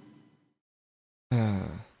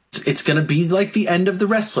 It's gonna be like the end of The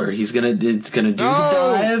Wrestler. It's gonna do the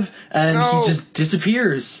dive, and he just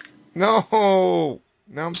disappears. No!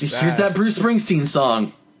 Now I'm sad. Here's that Bruce Springsteen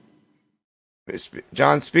song.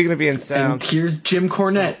 John, speaking of being sad... And here's Jim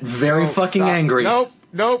Cornette, very fucking angry.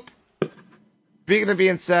 Nope. Speaking of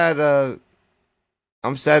being sad,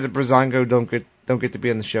 I'm sad that Breezango don't get to be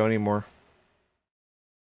on the show anymore.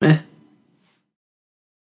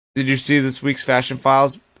 Did you see this week's Fashion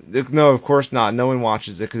Files? No, of course not. No one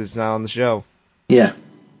watches it because it's not on the show. Yeah.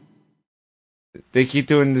 They keep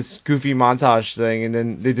doing this goofy montage thing, and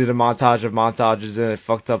then they did a montage of montages, and it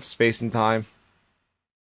fucked up space and time.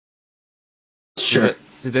 Sure.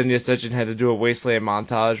 So then the Ascension had to do a Wasteland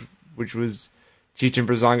montage, which was teaching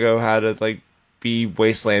Breezango how to, like, be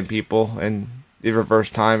Wasteland people, and they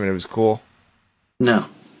reversed time, and it was cool. No.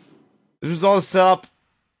 This was all set up,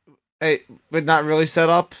 but not really set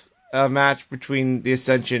up, a match between the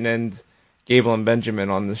Ascension and Gable and Benjamin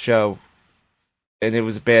on the show. And it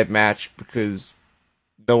was a bad match because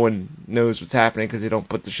no one knows what's happening because they don't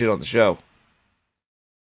put the shit on the show.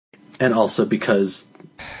 And also because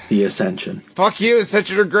the Ascension. Fuck you,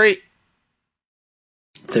 Ascension are great.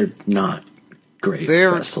 They're not great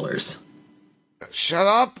wrestlers. Shut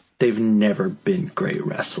up. They've never been great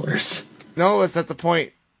wrestlers. No, that's not the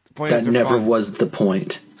point. The point is that never was the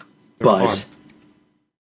point. But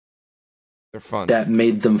they're fun. That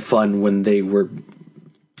made them fun when they were,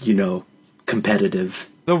 competitive.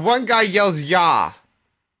 The one guy yells "Yah."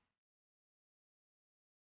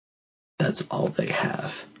 That's all they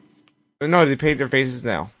have. No, they paint their faces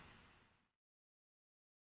now.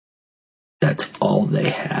 That's all they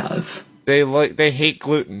have. They hate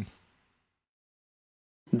gluten.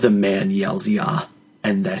 The man yells "Yah,"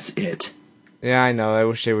 and that's it. Yeah, I know. I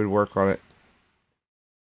wish they would work on it.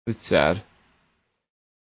 It's sad.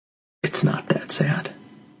 It's not that sad.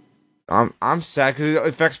 I'm sad because it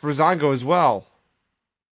affects Breezango as well.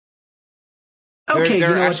 Okay, you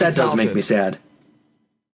know what? That does make me sad.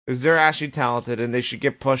 Because they're actually talented and they should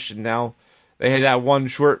get pushed, and now they had that one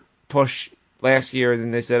short push last year, and then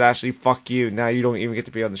they said, "Actually, fuck you. Now you don't even get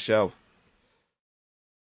to be on the show."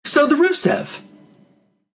 So the Rusev.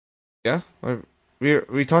 Yeah,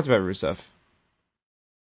 we talked about Rusev.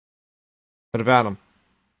 What about him?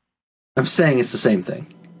 I'm saying it's the same thing.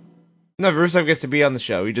 No, Rusev gets to be on the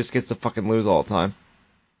show. He just gets to fucking lose all the time.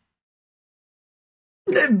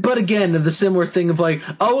 But again, the similar thing of like,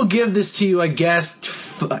 I will give this to you, I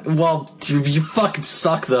guess. Well, you fucking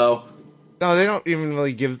suck, though. No, they don't even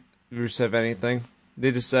really give Rusev anything.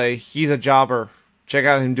 They just say, he's a jobber. Check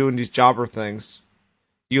out him doing these jobber things.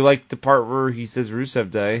 You like the part where he says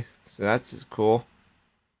Rusev Day, so that's cool.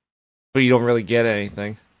 But you don't really get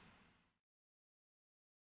anything.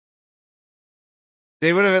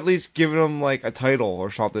 They would have at least given him, like, a title or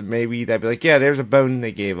something. Maybe that'd be like, yeah, there's a bone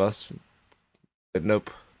they gave us. But nope.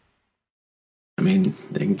 I mean,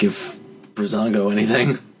 they can give Breezango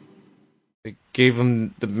anything. They gave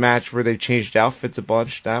him the match where they changed outfits a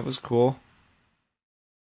bunch. That was cool.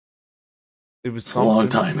 It was a long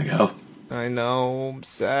time ago. I know. I'm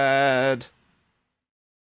sad.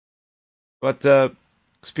 But,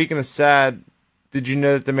 speaking of sad, did you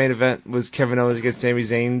know that the main event was Kevin Owens against Sami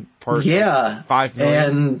Zayn? Yeah. 5 million?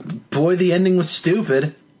 And, boy, the ending was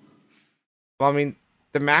stupid. Well, I mean,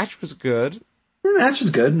 the match was good. The match was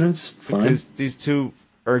good, and it's fine. Because these two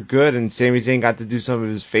are good, and Sami Zayn got to do some of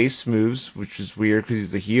his face moves, which is weird because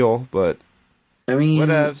he's the heel, but... I mean...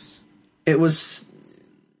 Whatevs. It was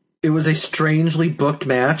a strangely booked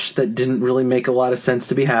match that didn't really make a lot of sense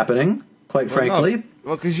to be happening, quite frankly. No.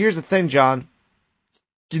 Well, because here's the thing, John.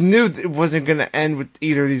 You knew it wasn't going to end with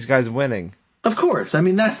either of these guys winning. Of course. I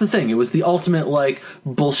mean, that's the thing. It was the ultimate, like,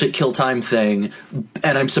 bullshit kill time thing,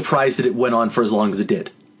 and I'm surprised that it went on for as long as it did.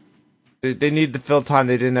 They needed to fill time.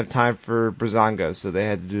 They didn't have time for Breezango, so they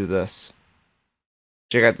had to do this.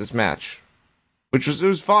 Check out this match. It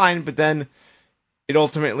was fine, but then it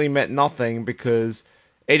ultimately meant nothing because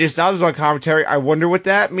AJ Styles was on commentary. I wonder what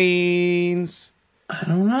that means. I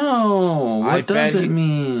don't know. What does it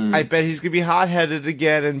mean? I bet he's going to be hot-headed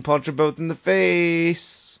again and punch them both in the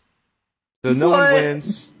face. So no one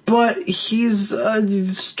wins. But he's a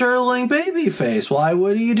sterling babyface. Why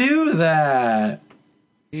would he do that?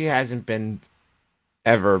 He hasn't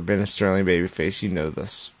ever been a sterling babyface. You know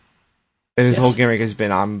this. And his whole gimmick has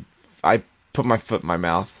been, I put my foot in my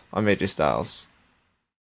mouth on AJ Styles.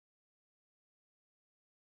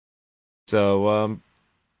 So,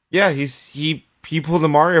 yeah, he pulled a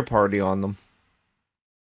Mario Party on them.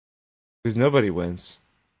 Because nobody wins.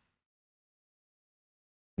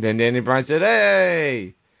 Then Danny Bryan said,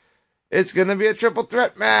 hey, it's going to be a triple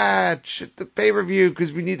threat match at the pay-per-view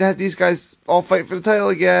because we need to have these guys all fight for the title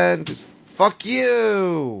again. Fuck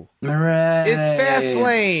you. Hooray. It's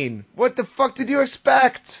Fastlane. What the fuck did you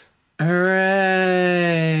expect? Hooray.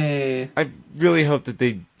 I really hope that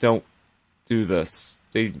they don't do this.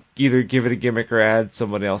 They either give it a gimmick or add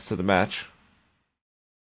somebody else to the match.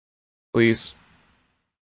 Please.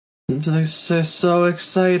 They're so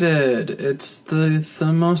excited. It's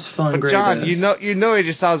the most fun. But John, you know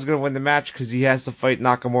AJ Styles is going to win the match because he has to fight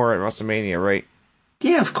Nakamura at WrestleMania, right?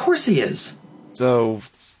 Yeah, of course he is. So,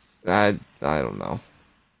 I don't know.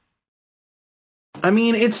 I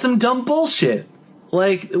mean, it's some dumb bullshit.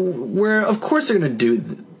 Like, where of course they're going to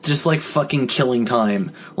do just like fucking killing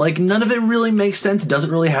time. Like, none of it really makes sense. It doesn't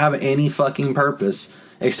really have any fucking purpose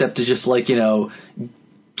except to just like,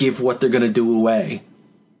 give what they're going to do away.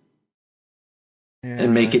 Yeah,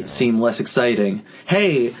 and make it seem less exciting.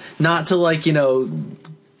 Hey, not to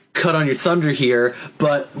cut on your thunder here,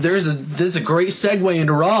 but there's a great segue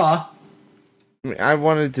into Raw. I mean, I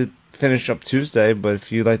wanted to finish up Tuesday, but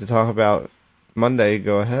if you'd like to talk about Monday,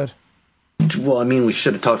 go ahead. Well, I mean, we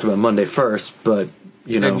should have talked about Monday first, but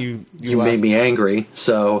you made me angry,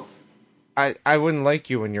 so I wouldn't like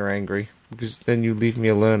you when you're angry because then you leave me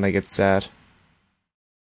alone and I get sad.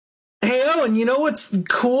 Hey, Owen, you know what's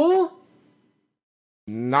cool?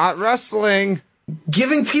 Not wrestling.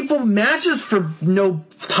 Giving people matches for no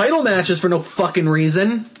title matches for no fucking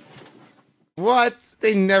reason. What?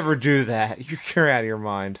 They never do that. You're out of your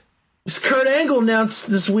mind. Kurt Angle announced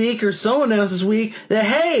this week, or someone announced this week, that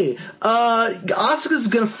hey, Asuka's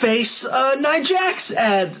gonna face Nia Jax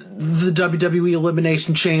at the WWE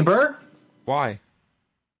Elimination Chamber. Why?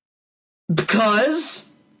 Because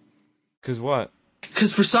what?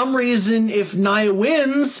 Because for some reason, if Nia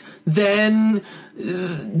wins, then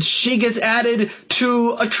she gets added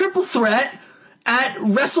to a triple threat at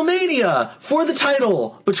WrestleMania for the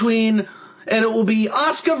title and it will be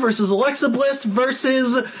Asuka versus Alexa Bliss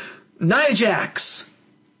versus Nia Jax.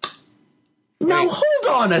 Now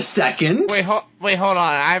hold on a second. Wait, hold on.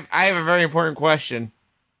 I have a very important question.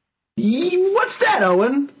 What's that,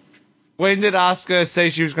 Owen? When did Asuka say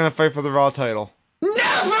she was going to fight for the Raw title?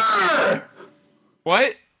 Never!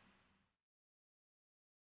 What?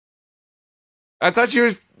 I thought she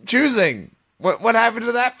was choosing. What happened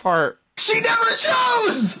to that part? She She never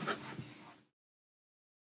chose!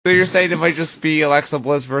 So you're saying it might just be Alexa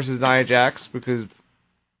Bliss versus Nia Jax because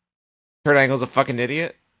Kurt Angle's a fucking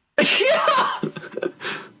idiot? Yeah!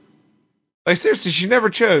 Like, seriously, she never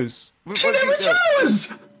chose. She never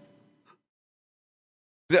chose!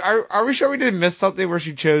 Are we sure we didn't miss something where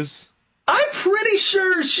she chose? I'm pretty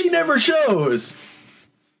sure she never chose.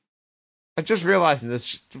 I'm just realizing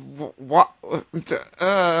this. What?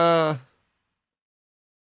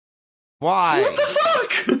 Why? What the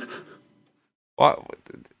fuck?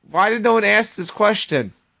 Why did no one ask this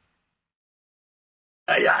question?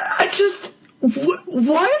 I just...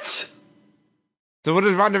 What? So what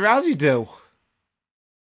did Ronda Rousey do?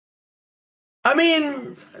 I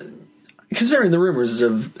mean, considering the rumors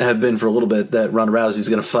have been for a little bit that Ronda Rousey's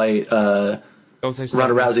going to fight Don't say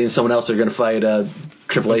Ronda Rousey and someone else are going to fight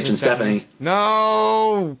Triple H and Stephanie.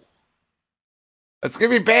 No! That's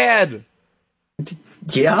going to be bad.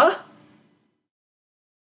 Yeah?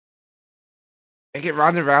 I get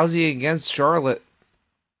Ronda Rousey against Charlotte.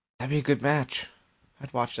 That'd be a good match.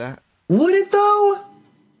 I'd watch that. Would it, though?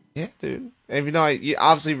 Yeah, dude. And you know,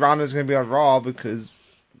 obviously Ronda's going to be on Raw because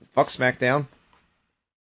fuck SmackDown.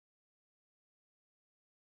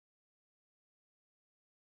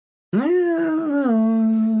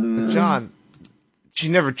 John, she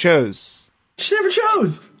never chose. She never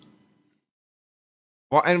chose.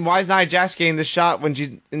 Well, and why is Nia Jax getting the shot when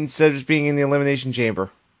she instead of just being in the Elimination Chamber?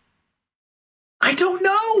 I don't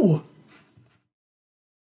know.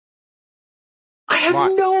 I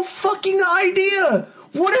have no fucking idea.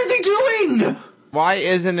 What are they doing? Why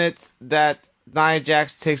isn't it that Nia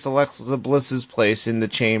Jax takes Alexa Bliss's place in the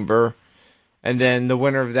chamber, and then the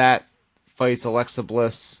winner of that fights Alexa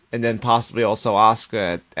Bliss, and then possibly also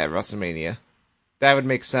Asuka at WrestleMania? That would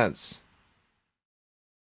make sense.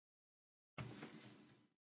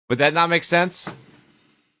 Would that not make sense?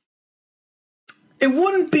 It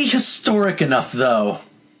wouldn't be historic enough, though.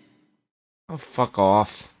 Oh, fuck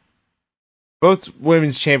off. Both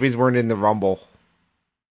women's champions weren't in the Rumble.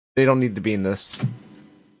 They don't need to be in this.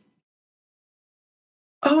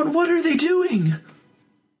 Oh, and what are they doing?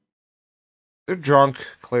 They're drunk,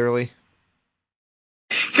 clearly.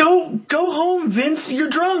 Go home, Vince. You're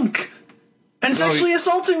drunk. And sexually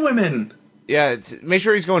assaulting women. Yeah, make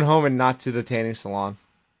sure he's going home and not to the tanning salon.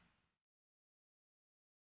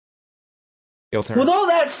 Heel turn. With all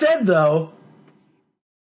that said, though,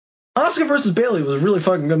 Asuka versus Bayley was a really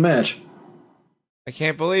fucking good match. I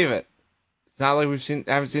can't believe it. It's not like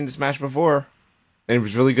haven't seen this match before. And it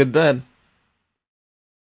was really good then.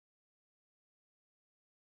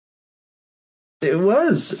 It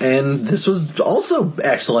was, and this was also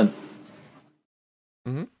excellent.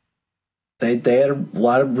 Mm-hmm. They had a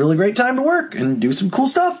lot of really great time to work and do some cool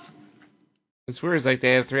stuff. It's weird. It's like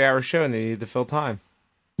they had a 3-hour show and they needed to fill time.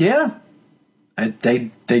 Yeah. They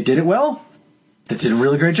did it well. They did a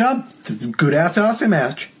really great job. It's a good ass Asuka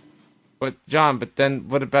match. But John, then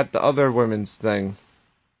what about the other women's thing?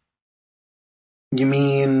 You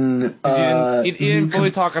mean you didn't fully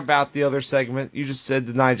talk about the other segment. You just said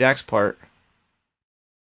the Nia Jax part.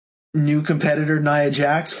 New competitor Nia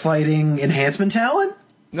Jax fighting enhancement talent?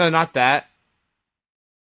 No, not that.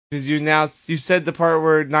 Because you said the part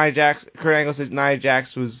where Kurt Angle said Nia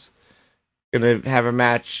Jax was gonna have a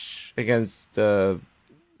match against who?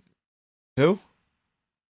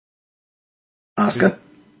 Asuka.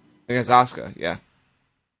 Against Asuka, yeah.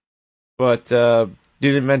 But you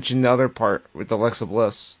didn't mention the other part with Alexa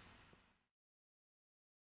Bliss.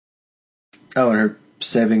 Oh, and her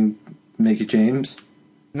saving Mickie James?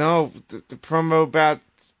 No, the promo about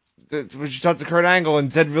when she talked to Kurt Angle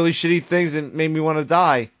and said really shitty things and made me want to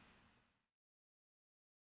die.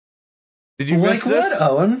 Did you miss this? Like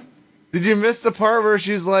what, Owen? Did you miss the part where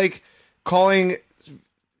she's like calling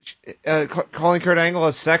Kurt Angle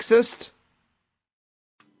a sexist?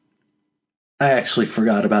 I actually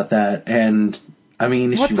forgot about that, and I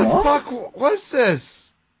mean, is she wrong? What the fuck was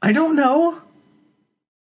this? I don't know.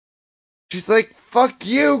 She's like, "Fuck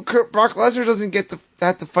you, Brock Lesnar doesn't get to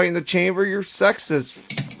have to fight in the chamber. You're sexist.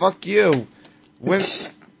 Fuck you."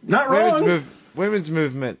 Not wrong. Women's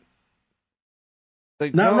movement.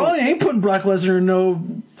 Like, Not wrong. I ain't putting Brock Lesnar in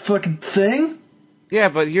no fucking thing. Yeah,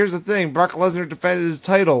 but here's the thing: Brock Lesnar defended his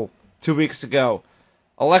title 2 weeks ago.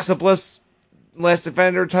 Alexa Bliss last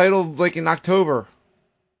defended her title like in October.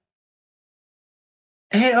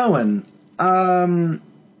 Hey, Owen.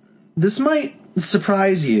 This might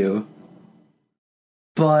surprise you,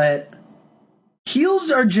 but heels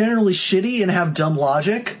are generally shitty and have dumb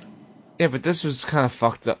logic. Yeah, but this was kind of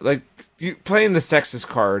fucked up. Like, you playing the sexist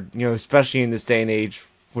card, especially in this day and age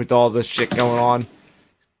with all this shit going on.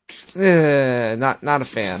 Not a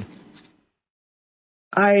fan.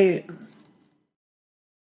 I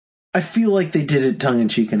feel like they did it tongue in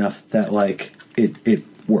cheek enough that like it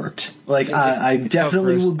worked. Like I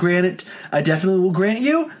definitely will grant it. I definitely will grant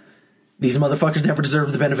you these motherfuckers never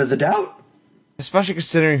deserve the benefit of the doubt. Especially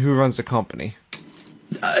considering who runs the company.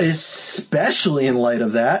 Especially in light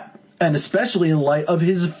of that, and especially in light of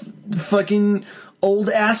his fucking old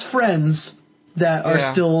ass friends that are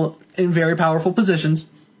still in very powerful positions.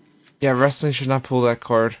 Yeah, wrestling should not pull that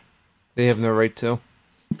card. They have no right to.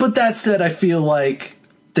 But that said, I feel like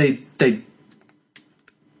they did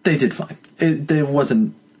fine. It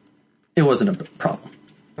wasn't a problem.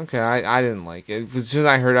 Okay, I didn't like it. As soon as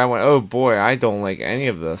I heard it, I went, oh boy, I don't like any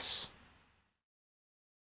of this.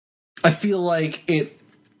 I feel like it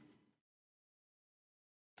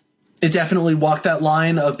definitely walked that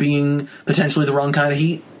line of being potentially the wrong kind of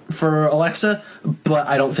heat for Alexa, but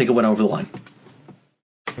I don't think it went over the line.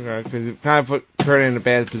 Okay, because it kind of put Kurt in a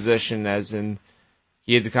bad position, as in,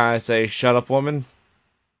 he had to kind of say, shut up, woman.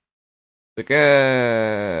 Like,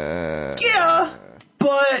 Yeah,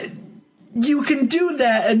 but you can do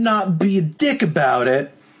that and not be a dick about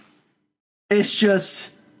it. It's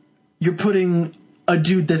just, you're putting a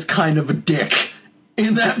dude that's kind of a dick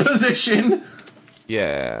in that position.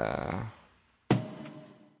 Yeah.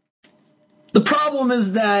 The problem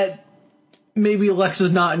is that maybe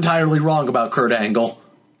Alexa's not entirely wrong about Kurt Angle.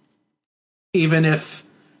 Even if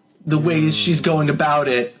the ways she's going about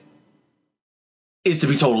it is to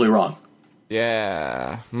be totally wrong.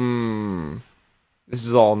 Yeah. This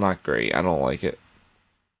is all not great. I don't like it.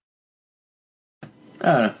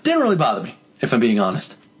 I don't know. Didn't really bother me, if I'm being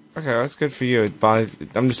honest. Okay, that's good for you.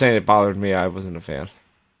 I'm just saying it bothered me. I wasn't a fan.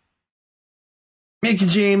 Mickie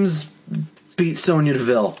James beat Sonya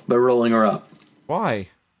Deville by rolling her up. Why?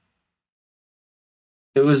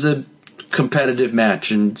 It was a competitive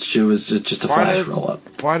match, and she was just a flash roll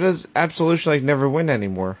up. Why does Absolution never win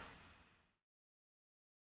anymore?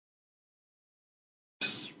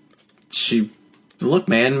 Look,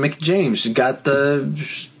 man, Mickie James.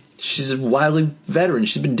 She's a wily veteran.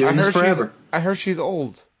 She's been doing this forever. I heard she's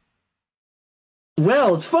old.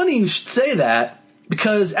 Well, it's funny you should say that,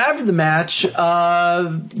 because after the match,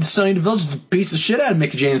 Sonya Deville just beats the shit out of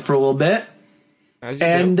Mickie James for a little bit,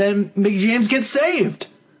 and then Mickie James gets saved.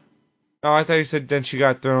 Oh, I thought you said then she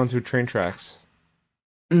got thrown through train tracks.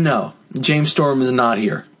 No, James Storm is not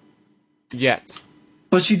here. Yet.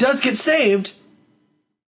 But she does get saved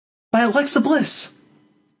by Alexa Bliss.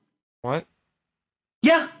 What?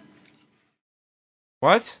 Yeah.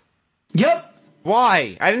 What? Yep.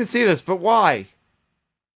 Why? I didn't see this, but why?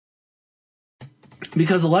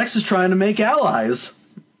 Because Alexa's trying to make allies.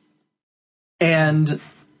 And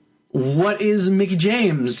what is Mickie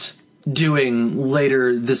James doing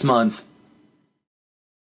later this month?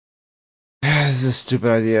 This is a stupid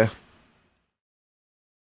idea.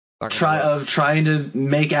 Trying to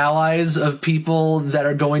make allies of people that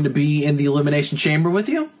are going to be in the Elimination Chamber with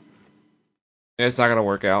you? It's not going to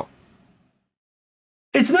work out.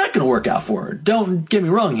 It's not going to work out for her. Don't get me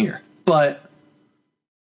wrong here. But,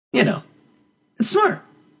 it's smart.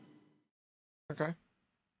 Okay.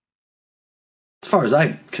 As far as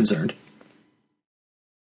I'm concerned.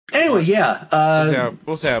 Anyway, yeah.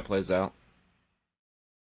 We'll see how it plays out.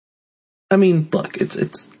 I mean, look, it's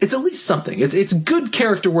at least something. It's good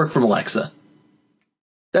character work from Alexa.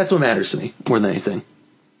 That's what matters to me more than anything.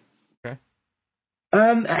 Okay.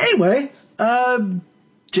 Anyway,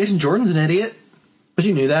 Jason Jordan's an idiot, but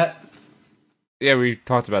you knew that. Yeah, we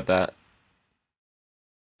talked about that.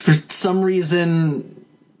 For some reason,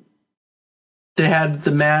 they had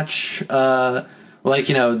the match.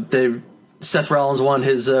 Seth Rollins won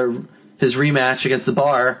his rematch against the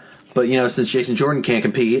Bar, but since Jason Jordan can't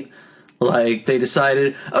compete. They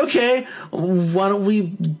decided, okay, why don't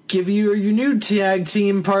we give you your new tag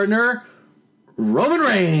team partner, Roman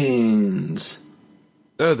Reigns?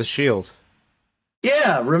 Oh, the Shield.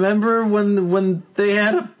 Yeah, remember when they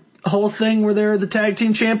had a whole thing where they're the tag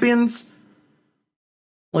team champions?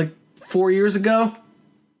 4 years ago?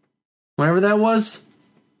 Whenever that was?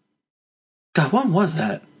 God, when was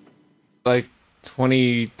that?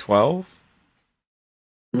 2012?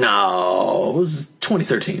 No, it was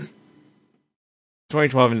 2013.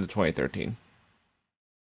 2012 into 2013.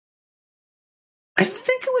 I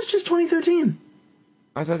think it was just 2013.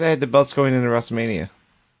 I thought they had the belts going into WrestleMania.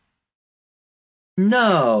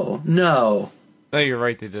 No. No, you're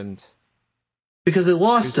right, they didn't. Because they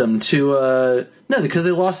lost them to the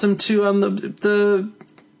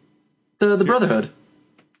Brotherhood.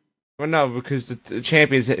 Well, no, because the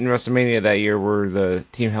champions hitting WrestleMania that year were the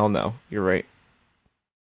Team Hell No. You're right.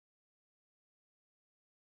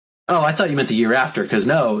 Oh, I thought you meant the year after, because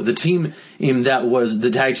no, the team that was the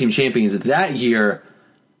tag team champions that year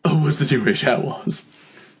was the New Age Outlaws.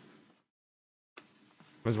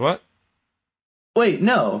 Was what? Wait,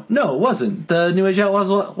 no, it wasn't. The New Age Outlaws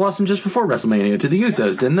lost them just before WrestleMania to the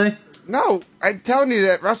Usos, didn't they? No, I'm telling you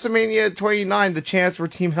that WrestleMania 29, the champs were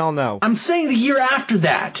Team Hell No. I'm saying the year after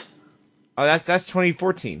that. Oh, that's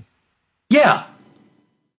 2014. Yeah.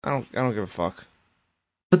 I don't give a fuck.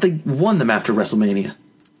 But they won them after WrestleMania.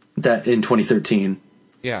 That in 2013.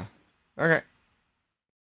 Yeah. Okay.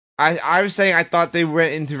 I was saying I thought they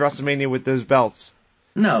went into WrestleMania with those belts.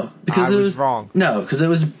 No, because I it was wrong. No, because it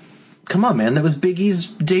was. Come on, man, that was Big E's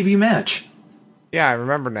debut match. Yeah, I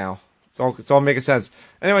remember now. It's all making sense.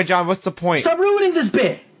 Anyway, John, what's the point? Stop ruining this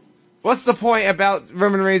bit. What's the point about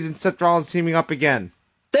Roman Reigns and Seth Rollins teaming up again?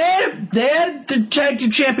 They had the tag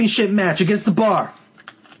team championship match against the Bar.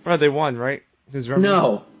 Oh, they won, right?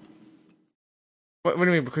 No. What do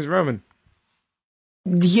you mean? Because Roman?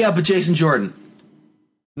 Yeah, but Jason Jordan.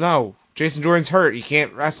 No, Jason Jordan's hurt. He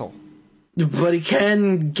can't wrestle. But he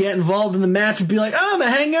can get involved in the match and be like, I'm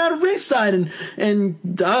gonna hang out at ringside and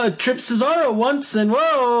trip Cesaro once and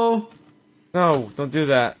whoa. No, don't do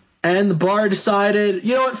that. And the Bar decided,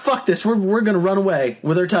 you know what, fuck this, we're gonna run away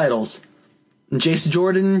with our titles. And Jason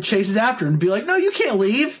Jordan chases after him and be like, no, you can't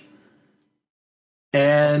leave.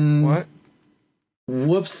 And what?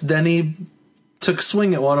 Whoops, then he took a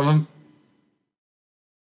swing at one of them.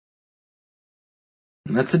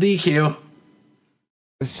 And that's a DQ.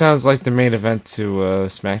 This sounds like the main event to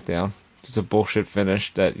SmackDown. Just a bullshit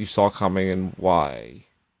finish that you saw coming, and why?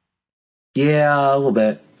 Yeah, a little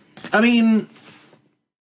bit. I mean,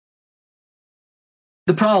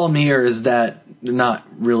 the problem here is that they're not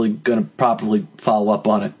really going to properly follow up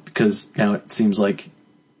on it, because now it seems like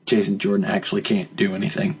Jason Jordan actually can't do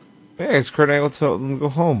anything. Yeah, it's Kurt Angle told him to go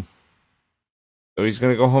home. So he's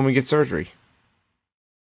going to go home and get surgery.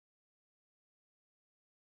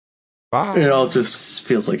 Bye. It all just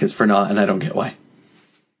feels like it's for naught, and I don't get why.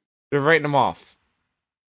 They're writing him off.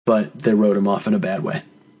 But they wrote him off in a bad way.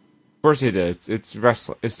 Of course they did. It's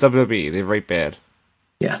wrestling. It's WWE. They write bad.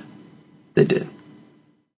 Yeah, they did.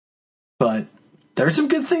 But there's some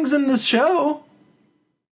good things in this show.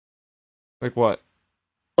 Like what?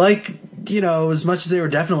 Like, you know, as much as they were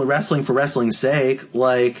definitely wrestling for wrestling's sake,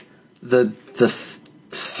 like the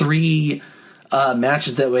three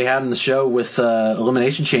matches that we had in the show with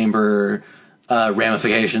Elimination Chamber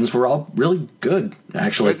ramifications were all really good,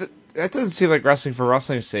 actually. That doesn't seem like wrestling for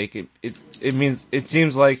wrestling's sake. It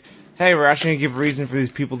seems like, hey, we're actually going to give a reason for these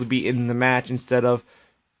people to be in the match instead of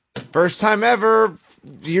first time ever,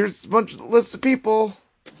 here's a bunch of lists of people.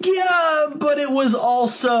 Yeah, but it was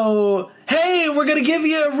also, hey, we're going to give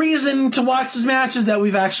you a reason to watch these matches that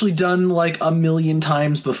we've actually done like a million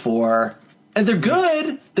times before. And they're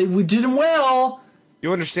good. We did them well.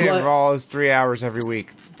 You understand Raw is 3 hours every week.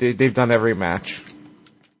 They've done every match.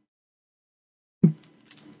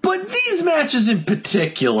 But these matches in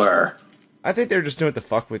particular. I think they're just doing it to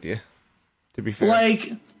fuck with you, to be fair.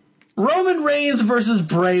 Like, Roman Reigns versus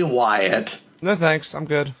Bray Wyatt. No thanks, I'm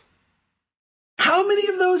good. How many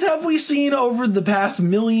of those have we seen over the past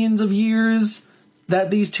millions of years that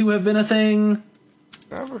these two have been a thing?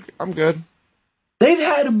 I'm good. They've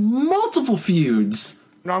had multiple feuds.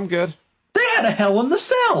 No, I'm good. They had a Hell in the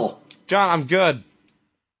Cell. John, I'm good.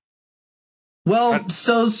 Well,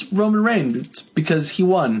 so's Roman Reigns, because he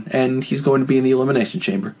won, and he's going to be in the Elimination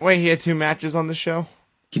Chamber. Wait, he had 2 matches on the show?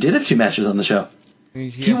 He did have 2 matches on the show.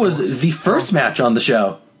 He was the first match on the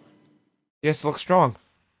show. He has to look strong.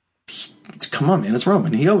 Come on, man, it's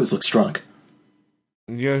Roman. He always looks strong.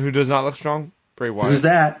 You know who does not look strong? Bray Wyatt. Who's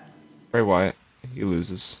that? Bray Wyatt. He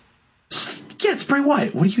loses. Yeah, it's Bray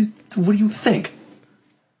Wyatt. What do you think?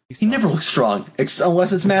 He never looks strong,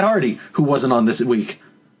 unless it's Matt Hardy, who wasn't on this week.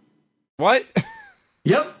 What?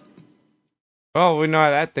 Yep. Oh, we know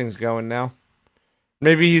how that thing's going now.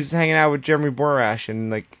 Maybe he's hanging out with Jeremy Borash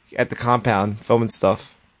and like at the compound filming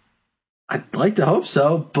stuff. I'd like to hope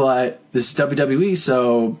so, but this is WWE,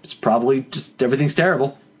 so it's probably just everything's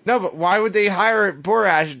terrible. No, but why would they hire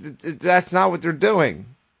Borash? That's not what they're doing.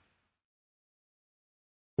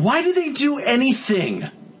 Why do they do anything?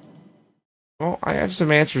 Well, I have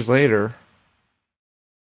some answers later.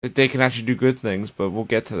 That they can actually do good things, but we'll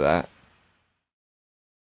get to that.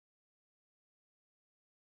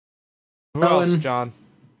 Who else, John?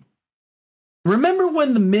 Remember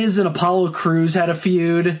when The Miz and Apollo Crews had a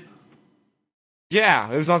feud?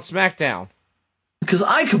 Yeah, it was on SmackDown. Because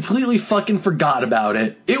I completely fucking forgot about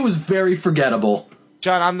it. It was very forgettable.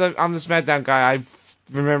 John, I'm the SmackDown guy. I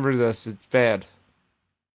remember this. It's bad.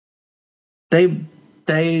 They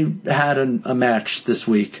had a match this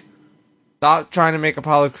week. Stop trying to make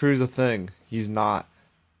Apollo Crews a thing. He's not.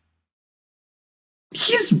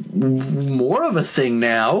 He's more of a thing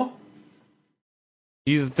now.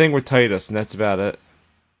 He's the thing with Titus, and that's about it.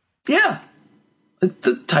 Yeah.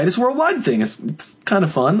 The Titus Worldwide thing it's kind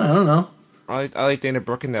of fun. I don't know. I like Dana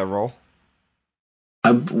Brooke in that role.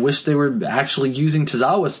 I wish they were actually using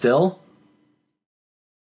Tozawa still.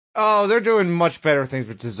 Oh, they're doing much better things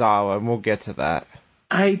with Tozawa, and we'll get to that.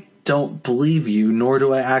 I don't believe you, nor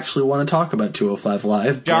do I actually want to talk about 205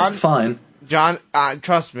 Live, John, but fine. John,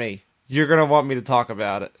 trust me. You're going to want me to talk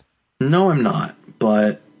about it. No, I'm not,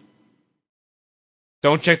 but...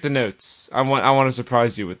 Don't check the notes. I want to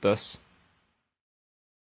surprise you with this.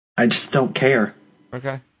 I just don't care.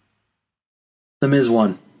 Okay. The Miz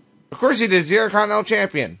won. Of course he did. He's the Intercontinental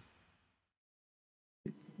Champion.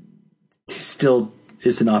 He still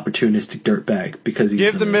is an opportunistic dirtbag because he's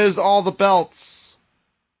Give the Miz all the belts.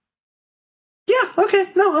 Yeah, okay.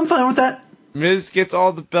 No, I'm fine with that. Miz gets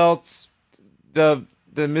all the belts. The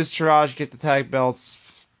Miz Taraj get the tag belts.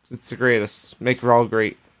 It's the greatest. Make Raw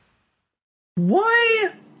great.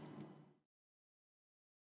 Why?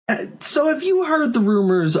 So have you heard the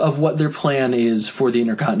rumors of what their plan is for the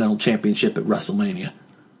Intercontinental Championship at WrestleMania?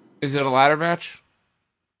 Is it a ladder match?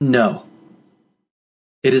 No.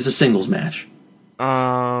 It is a singles match.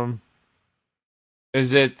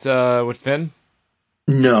 Is it with Finn?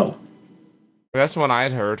 No. That's the one I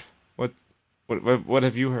had heard. What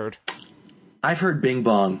have you heard? I've heard Bing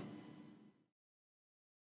Bong.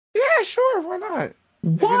 Yeah, sure. Why not?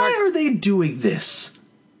 Why are they doing this?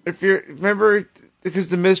 If you remember, because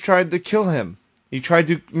the Miz tried to kill him. He tried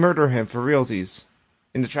to murder him for realsies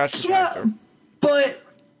in the trash compactor. Yeah, but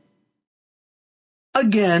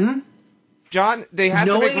again, John, they have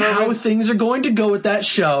to make knowing Roman... how things are going to go at that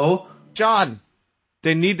show, John,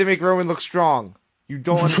 they need to make Roman look strong. You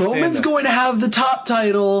don't understand Roman's this. going to have the top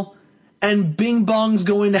title, and Bing Bong's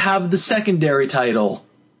going to have the secondary title.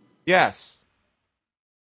 Yes.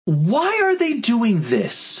 Why are they doing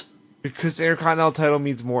this? Because the Intercontinental title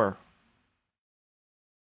means more.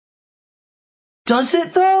 Does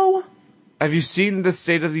it, though? Have you seen the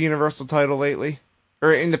state of the Universal title lately?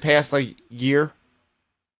 Or in the past, year?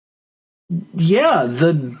 Yeah,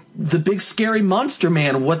 the big scary monster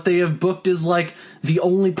man, what they have booked is the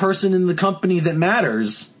only person in the company that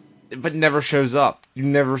matters. But never shows up. You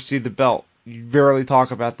never see the belt. You rarely talk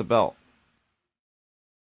about the belt.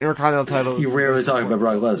 Intercontinental title. You rarely talk about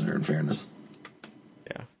Brock Lesnar, in fairness.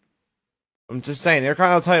 Yeah, I'm just saying,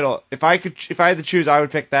 Intercontinental title. If I had to choose, I would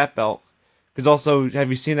pick that belt. Because also, have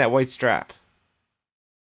you seen that white strap?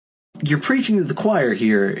 You're preaching to the choir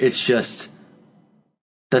here. It's just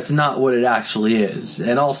that's not what it actually is.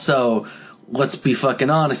 And also, let's be fucking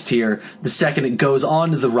honest here. The second it goes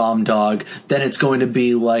on to the Rom Dog, then it's going to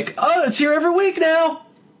be like, oh, it's here every week now.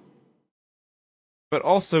 But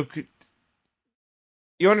also,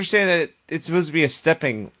 you understand that it's supposed to be a step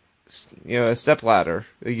ladder.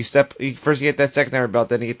 You first you get that secondary belt,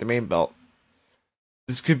 then you get the main belt.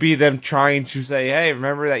 This could be them trying to say, hey,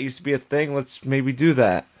 remember that used to be a thing? Let's maybe do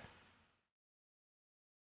that.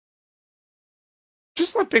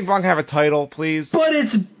 Just let Bing Bong have a title, please. But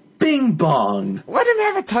it's Bing Bong. Let him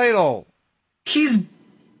have a title. He's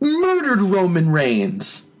murdered Roman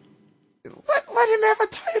Reigns. Let him have a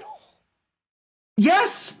title.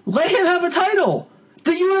 Yes, let him have a title.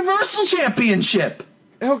 The Universal Championship.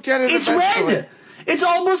 He'll get it. It's eventually. red. It's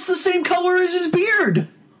almost the same color as his beard.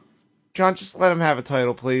 John, just let him have a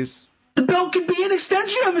title, please. The belt could be an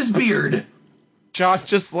extension of his beard. John,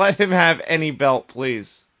 just let him have any belt,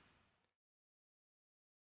 please.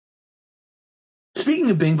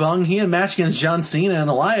 Speaking of Bing Bong, he had a match against John Cena and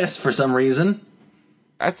Elias for some reason.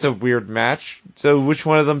 That's a weird match. So which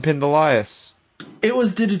one of them pinned Elias? It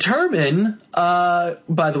was to determine, by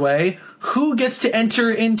the way, who gets to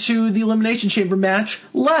enter into the Elimination Chamber match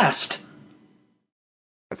last.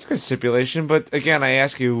 That's a good stipulation, but again, I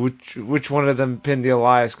ask you, which one of them pinned the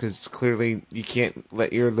Elias? Because clearly you can't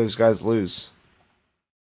let either of those guys lose.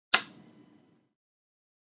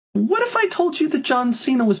 What if I told you that John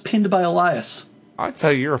Cena was pinned by Elias? I'd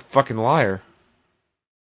tell you you're a fucking liar.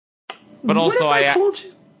 But also, what if I told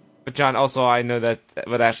you? But John, also I know that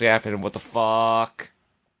what actually happened. And what the fuck?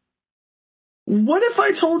 What if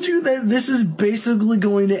I told you that this is basically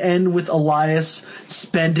going to end with Elias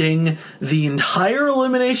spending the entire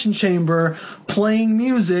Elimination Chamber playing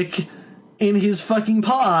music in his fucking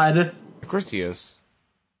pod? Of course he is.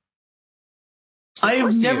 I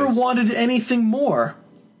have never wanted anything more.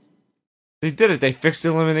 They did it. They fixed the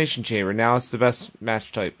Elimination Chamber. Now it's the best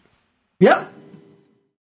match type. Yep.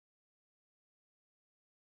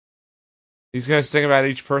 He's going to sing about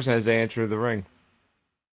each person as they enter the ring.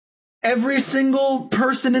 Every single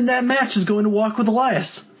person in that match is going to walk with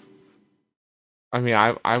Elias. I mean,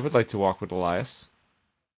 I would like to walk with Elias.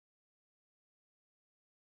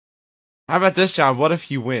 How about this, John? What if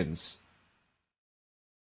he wins?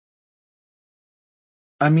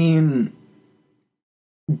 I mean,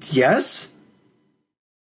 yes.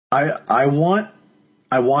 I want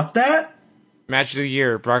that. Match of the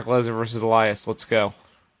year, Brock Lesnar versus Elias. Let's go.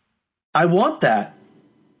 I want that.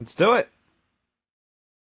 Let's do it.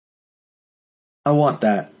 I want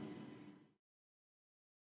that.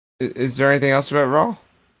 Is there anything else about Raw?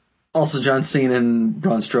 Also, John Cena and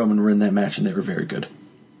Braun Strowman were in that match, and they were very good.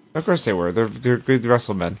 Of course they were. They're good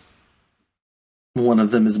wrestlemen. One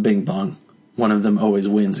of them is Bing Bong. One of them always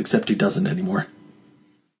wins, except he doesn't anymore.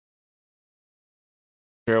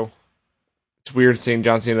 True. It's weird seeing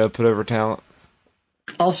John Cena put over talent.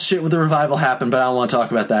 Also, shit with the Revival happened, but I don't want to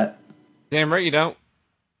talk about that. Damn right you don't.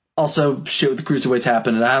 Also, shit with the Cruiserweights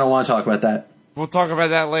happened, and I don't want to talk about that. We'll talk about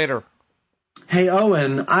that later. Hey,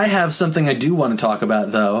 Owen, I have something I do want to talk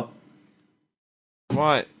about, though.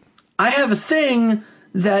 What? I have a thing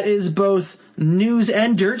that is both news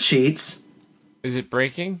and dirt sheets. Is it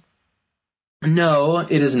breaking? No,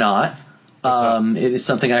 it is not. It is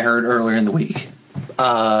something I heard earlier in the week.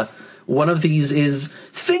 One of these is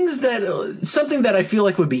something that I feel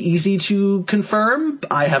like would be easy to confirm.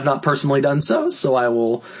 I have not personally done so I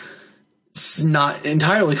will not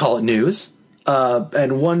entirely call it news.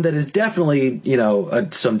 And one that is definitely,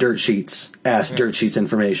 some dirt sheets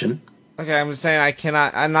information. Okay, I'm just saying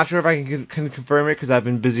I'm not sure if I can confirm it because I've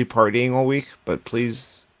been busy partying all week, but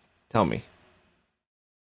please tell me.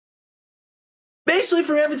 Basically,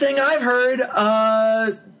 from everything I've heard,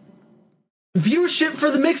 viewership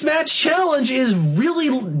for the Mixed Match Challenge is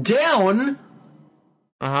really down.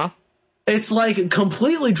 Uh-huh. It's like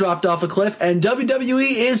completely dropped off a cliff, and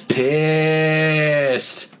WWE is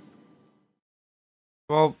pissed.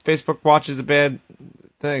 Well, Facebook Watch is a bad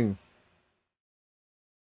thing.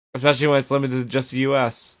 Especially when it's limited to just the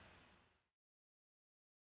US.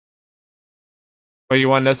 But you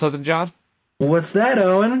want to know something, John? What's that,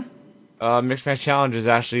 Owen? Mixed Match Challenge is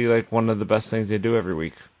actually like one of the best things they do every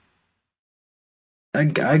week. I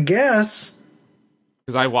guess.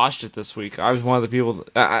 Because I watched it this week. I was one of the people...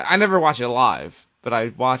 I never watch it live, but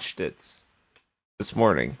I watched it this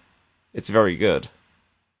morning. It's very good.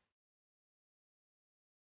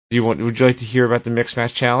 Would you like to hear about the Mixed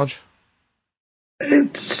Match Challenge?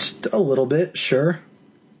 It's a little bit, sure.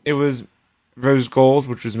 It was Rose Gold,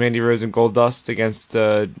 which was Mandy Rose and Goldust against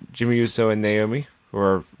Jimmy Uso and Naomi, who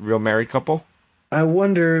are a real married couple. I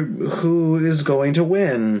wonder who is going to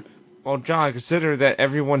win. Well, John, consider that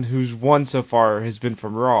everyone who's won so far has been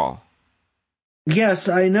from Raw. Yes,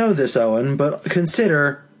 I know this, Owen, but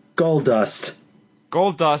consider Goldust.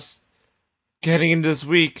 Goldust, getting into this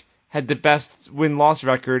week, had the best win-loss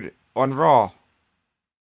record on Raw.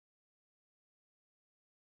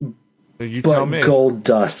 So you tell me.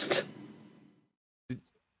 Goldust.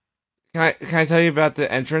 Can I tell you about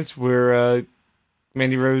the entrance where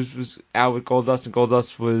Mandy Rose was out with Goldust and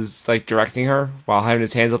Goldust was like directing her while having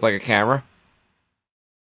his hands up like a camera,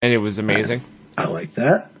 and it was amazing. I like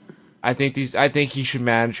that. I think he should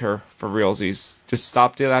manage her for realsies. Just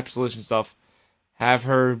stop the Absolution stuff. Have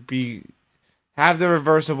the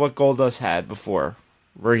reverse of what Goldust had before,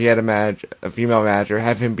 where he had a female manager.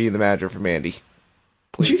 Have him be the manager for Mandy.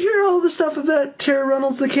 Please. Did you hear all the stuff about Tara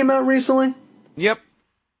Reynolds that came out recently? Yep,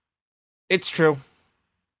 it's true.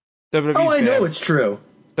 I know it's true.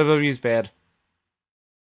 WWE's bad.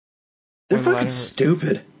 They're fucking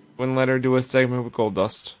stupid. Wouldn't let her do a segment with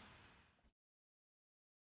Goldust.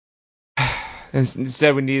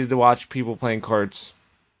 Instead, we needed to watch people playing cards.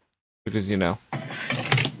 Because, And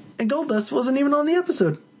Goldust wasn't even on the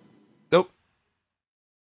episode. Nope.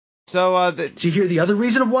 So, did you hear the other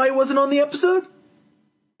reason of why he wasn't on the episode?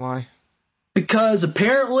 Why? Because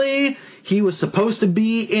apparently he was supposed to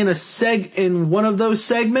be in one of those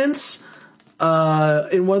segments,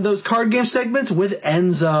 in one of those card game segments with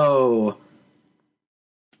Enzo.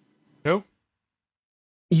 Nope.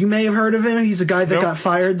 You may have heard of him. He's a guy that got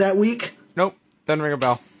fired that week. Nope. Doesn't ring a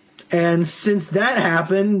bell. And since that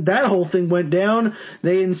happened, that whole thing went down.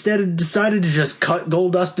 They instead decided to just cut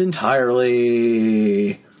Goldust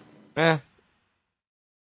entirely. It's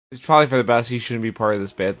probably for the best. He shouldn't be part of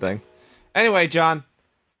this bad thing. Anyway, John,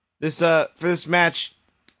 for this match,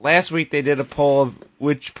 last week they did a poll of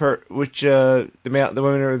which the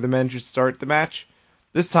women or the men should start the match.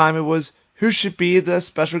 This time it was who should be the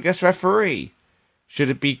special guest referee. Should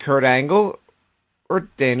it be Kurt Angle or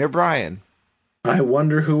Daniel Bryan? I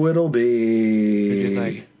wonder who it'll be. Who do you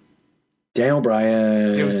think? Daniel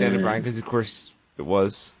Bryan. It was Daniel Bryan because, of course, it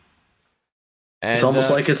was. And, it's almost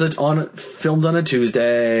like it's filmed on a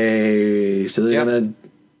Tuesday, so they're gonna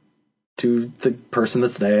do the person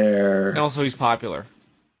that's there. And also, he's popular.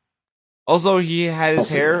 Also, he had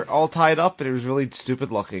his hair all tied up, and it was really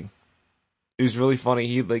stupid looking. It was really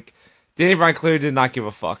funny. Danny Bryan clearly did not give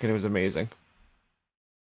a fuck, and it was amazing.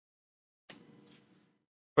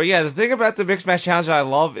 But yeah, the thing about the Mixed Match Challenge that I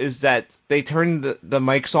love is that they turn the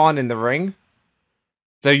mics on in the ring,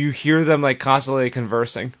 so you hear them like constantly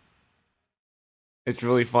conversing. It's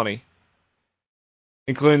really funny.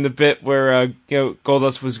 Including the bit where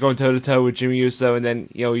Goldust was going toe to toe with Jimmy Uso, and then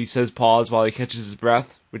he says pause while he catches his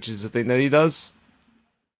breath, which is the thing that he does.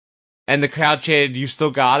 And the crowd chanted, "You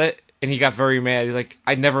still got it," and he got very mad. He's like,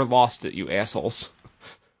 "I never lost it, you assholes.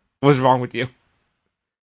 What's wrong with you?"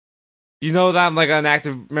 You know that I'm like an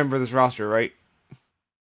active member of this roster, right?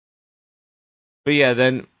 But yeah,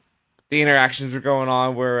 then the interactions were going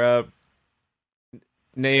on where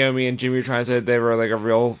Naomi and Jimmy were trying to say they were like a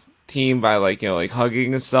real team by like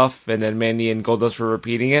hugging and stuff, and then Mandy and Goldust were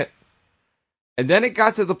repeating it. And then it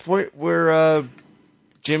got to the point where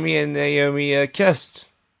Jimmy and Naomi kissed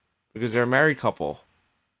because they're a married couple.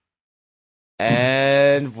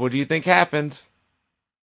 And what do you think happened?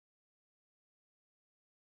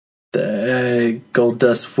 The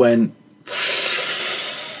Goldust went.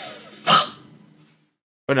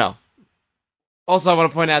 But no. Also, I want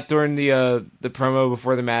to point out during the promo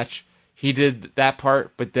before the match, he did that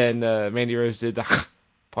part, but then Mandy Rose did the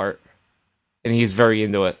part, and he's very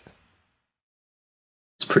into it.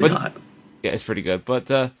 It's pretty hot. Yeah, it's pretty good. But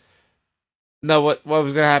no, what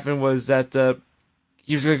was going to happen was that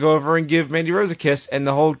he was going to go over and give Mandy Rose a kiss, and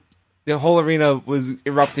the whole arena was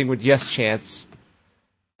erupting with yes chants.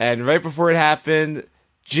 And right before it happened,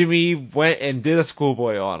 Jimmy went and did a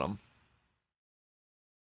schoolboy on him.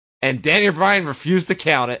 And Daniel Bryan refused to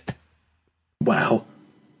count it. Wow.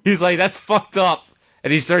 He's like, "That's fucked up."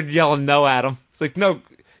 And he started yelling no at him. It's like, "No,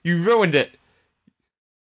 you ruined it."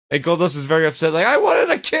 And Goldust was very upset, like, "I wanted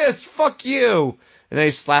a kiss, fuck you." And then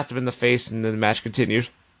he slapped him in the face, and then the match continued.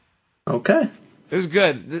 Okay. It was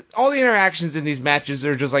good. All the interactions in these matches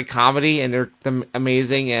are just like comedy, and they're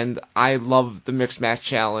amazing, and I love the Mixed Match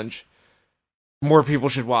Challenge. More people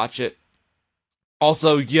should watch it.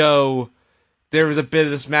 Also, there was a bit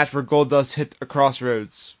of this match where Goldust hit a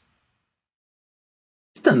crossroads.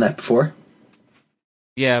 He's done that before.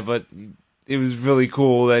 Yeah, but it was really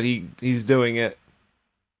cool that he's doing it.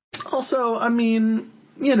 Also, I mean,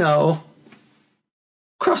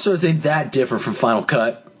 Crossroads ain't that different from Final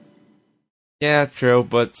Cut. Yeah, true,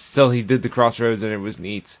 but still he did the crossroads and it was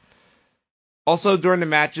neat. Also, during the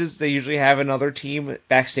matches, they usually have another team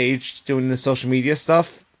backstage doing the social media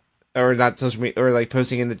stuff. Or not social media, or like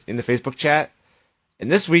posting in the Facebook chat.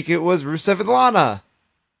 And this week it was Rusev and Lana.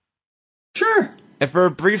 Sure. And for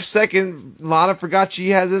a brief second, Lana forgot she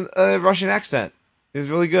has a Russian accent. It was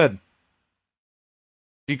really good.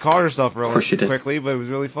 She caught herself really quickly, but it was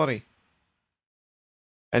really funny.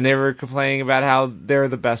 And they were complaining about how they're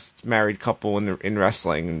the best married couple in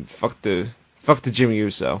wrestling, and fuck the Jimmy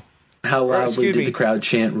Uso. How loudly did the crowd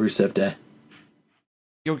chant Rusev Day?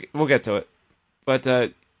 We'll get to it.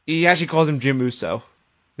 But he actually calls him Jim Uso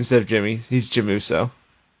instead of Jimmy. He's Jim Uso.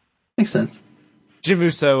 Makes sense. Jim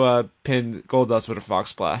Uso pinned Goldust with a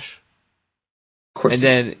Fox Splash. Of course. And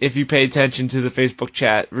then, if you pay attention to the Facebook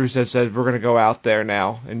chat, Rusev said, "We're going to go out there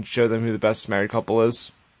now and show them who the best married couple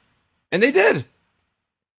is." And they did!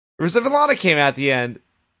 Rusev and Lana came out at the end.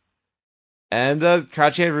 And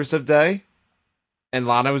crowd chanted Rusev Day. And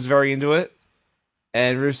Lana was very into it.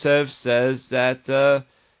 And Rusev says that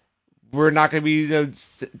we're not going to be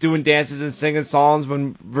doing dances and singing songs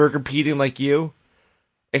when we're competing like you.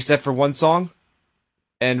 Except for one song.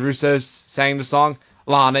 And Rusev sang the song,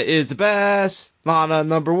 "Lana is the best. Lana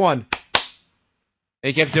number one." And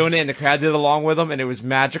he kept doing it, and the crowd did along with him, and it was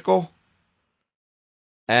magical.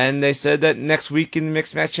 And they said that next week in the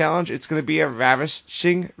Mixed Match Challenge, it's going to be a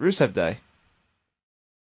ravishing Rusev Day.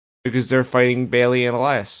 Because they're fighting Bayley and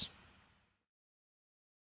Elias.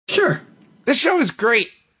 Sure. This show is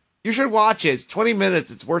great. You should watch it. It's 20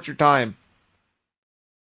 minutes. It's worth your time.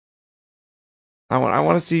 I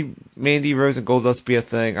want to see Mandy Rose and Goldust be a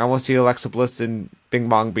thing. I want to see Alexa Bliss and Bing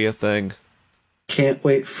Bong be a thing. Can't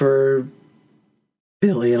wait for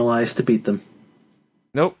Bayley and Elias to beat them.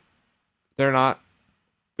 Nope. They're not.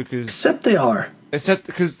 Except they are. Except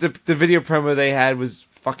because the video promo they had was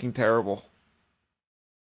fucking terrible.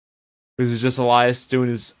 It was just Elias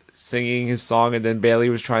singing his song, and then Bayley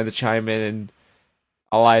was trying to chime in, and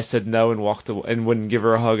Elias said no and walked away, and wouldn't give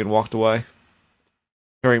her a hug and walked away.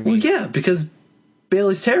 Very mean. Well, yeah, because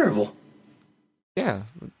Bayley's terrible. Yeah.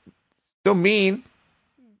 Still mean.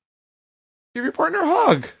 Give your partner a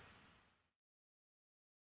hug.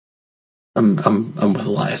 I'm with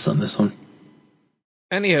Elias on this one.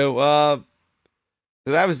 Anywho,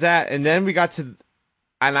 so that was that, and then we got to,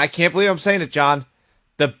 and I can't believe I'm saying it, John,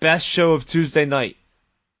 the best show of Tuesday night,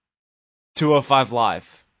 205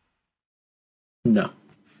 Live. No.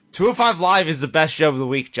 205 Live is the best show of the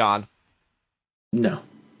week, John. No.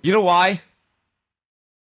 You know why?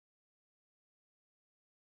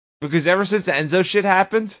 Because ever since the Enzo shit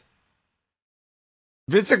happened,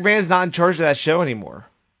 Vince McMahon's not in charge of that show anymore.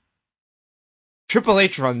 Triple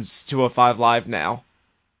H runs 205 Live now.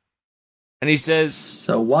 And he says...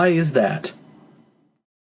 So why is that?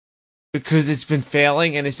 Because it's been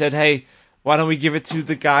failing, and he said, hey, why don't we give it to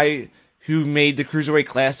the guy who made the Cruiserweight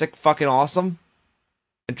Classic fucking awesome?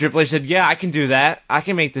 And Triple H said, yeah, I can do that. I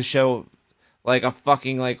can make the show like a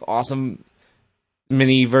fucking like awesome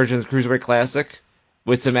mini version of the Cruiserweight Classic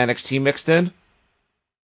with some NXT mixed in.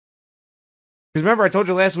 Because remember, I told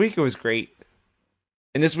you last week it was great.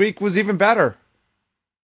 And this week was even better.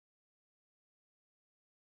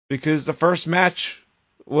 Because the first match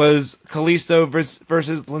was Kalisto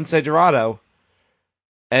versus Lince Dorado.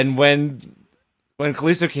 And when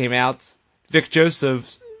Kalisto came out, Vic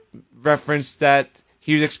Joseph referenced that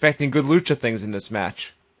he was expecting good lucha things in this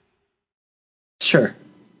match. Sure.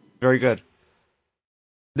 Very good.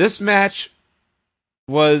 This match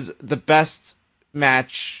was the best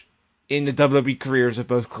match in the WWE careers of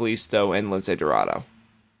both Kalisto and Lince Dorado.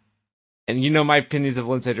 And you know my opinions of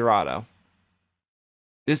Lince Dorado.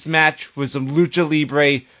 This match was some lucha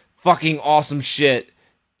libre fucking awesome shit,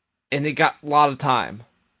 and it got a lot of time.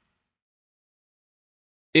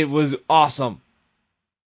 It was awesome.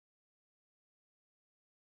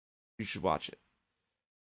 You should watch it.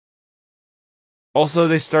 Also,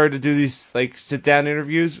 they started to do these like sit-down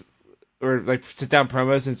interviews, or like sit-down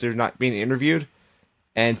promos since they're not being interviewed.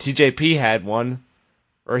 And TJP had one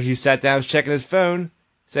where he sat down, was checking his phone,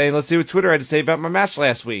 saying, let's see what Twitter had to say about my match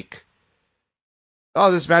last week. Oh,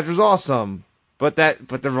 this match was awesome. But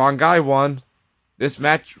the wrong guy won. This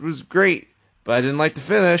match was great, but I didn't like the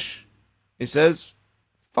finish. He says,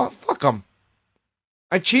 fuck him.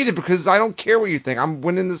 I cheated because I don't care what you think. I'm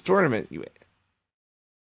winning this tournament.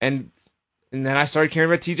 And then I started caring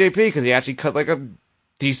about TJP because he actually cut like a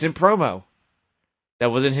decent promo.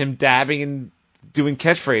 That wasn't him dabbing and doing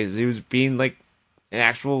catchphrases. He was being like an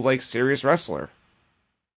actual like serious wrestler.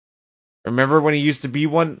 Remember when he used to be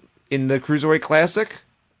one in the Cruiserweight Classic?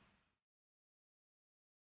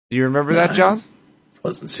 Do you remember that, John?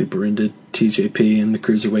 Wasn't super into TJP in the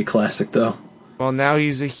Cruiserweight Classic, though. Well, now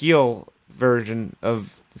he's a heel version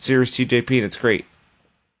of the series TJP, and it's great.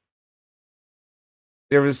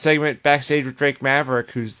 There was a segment backstage with Drake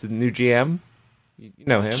Maverick, who's the new GM. You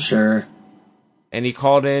know him. Sure. And he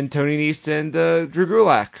called in Tony Nese and Drew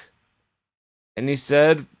Gulak. And he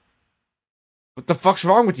said, what the fuck's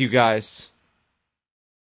wrong with you guys?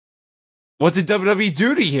 What did WWE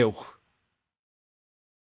do to you?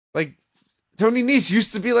 Like, Tony Nese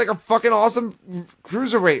used to be like a fucking awesome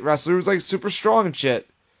cruiserweight wrestler who was like super strong and shit.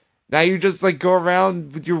 Now you just like go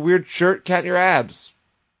around with your weird shirt, catting your abs.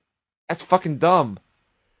 That's fucking dumb.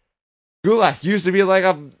 Gulak used to be like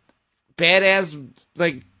a badass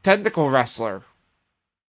like tentacle wrestler.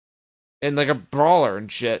 And like a brawler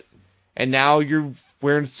and shit. And now you're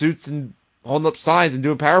wearing suits and holding up signs and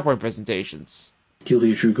doing PowerPoint presentations. You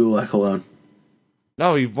leave Drew Gulak alone.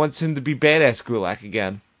 No, he wants him to be badass Gulak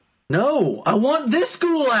again. No, I want this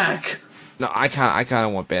Gulak! No, I kind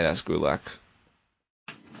of want badass Gulak.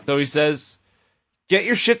 So he says, get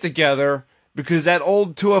your shit together, because that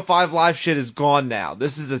old 205 Live shit is gone now.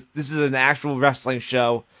 This is an actual wrestling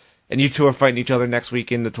show, and you two are fighting each other next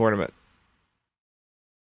week in the tournament.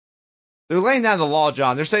 They're laying down the law,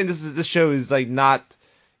 John. They're saying this show is like not,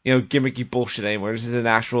 gimmicky bullshit anymore. This is an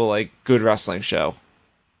actual like good wrestling show,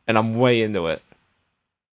 and I'm way into it.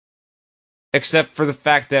 Except for the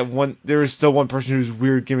fact that there is still one person who's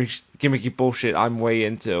weird gimmicky bullshit I'm way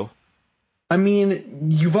into. I mean,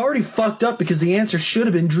 you've already fucked up because the answer should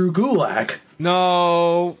have been Drew Gulak.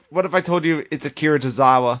 No. What if I told you it's Akira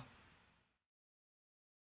Tozawa?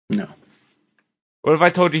 No. What if I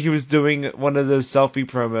told you he was doing one of those selfie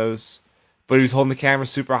promos, but he was holding the camera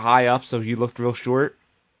super high up so he looked real short?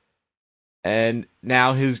 And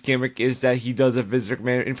now his gimmick is that he does a Vince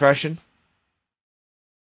McMahon impression?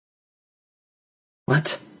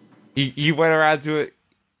 What? He went around to it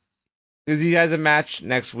because he has a match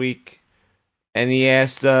next week, and he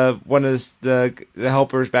asked one of the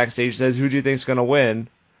helpers backstage, says, "Who do you think's gonna win,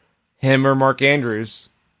 him or Mark Andrews?"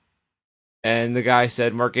 And the guy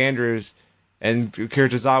said Mark Andrews, and Akira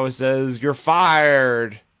Tozawa says, "You're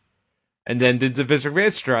fired," and then did the Vince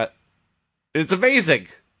McMahon strut. It's amazing.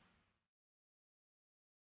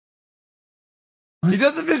 He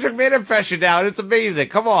does a Vince McMahon impression now, and it's amazing.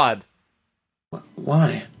 Come on.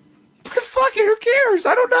 Why? Because fuck it, who cares?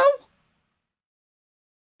 I don't know.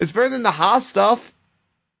 It's better than the Haas stuff.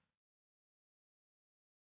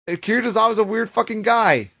 Akira Tozawa's a weird fucking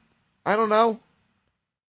guy. I don't know.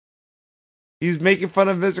 He's making fun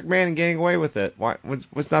of Vince McMahon and getting away with it. Why?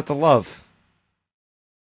 What's not to love?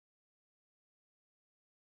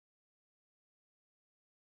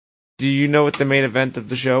 Do you know what the main event of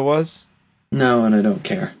the show was? No, and I don't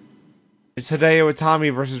care. It's Hideo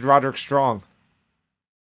Itami versus Roderick Strong.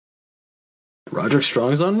 Roderick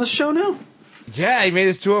Strong's on this show now? Yeah, he made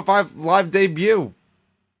his 205 live debut.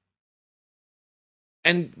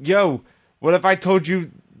 And, yo, what if I told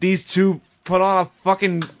you these two put on a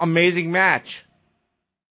fucking amazing match?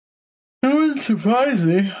 That wouldn't surprise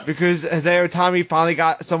me. Because Hideo Itami finally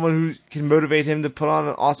got someone who can motivate him to put on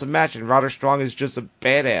an awesome match, and Roderick Strong is just a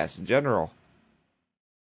badass in general.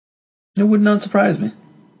 It would not surprise me.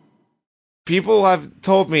 People have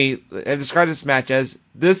told me, have described this match as,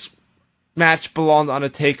 this match belonged on a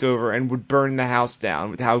takeover and would burn the house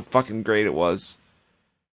down with how fucking great it was.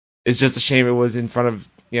 It's just a shame it was in front of,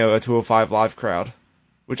 a 205 live crowd,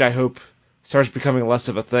 which I hope starts becoming less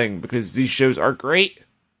of a thing, because these shows are great.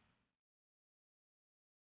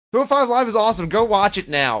 205 Live is awesome. Go watch it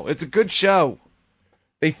now. It's a good show.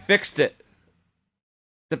 They fixed it.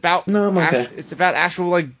 It's about it's about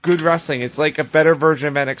actual good wrestling. It's like a better version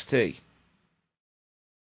of NXT.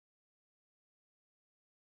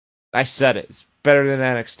 I said it. It's better than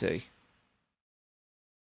NXT.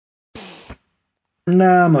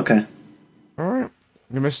 Nah, I'm okay. Alright.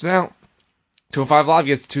 You're missing out. 205 Live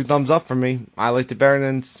gets 2 thumbs up from me. I liked it better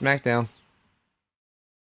than SmackDown.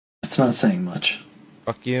 That's not saying much.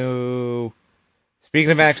 Fuck you. Speaking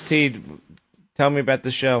of NXT, tell me about the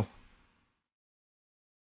show.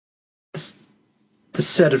 The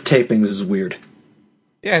set of tapings is weird.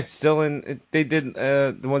 Yeah, it's still in. They did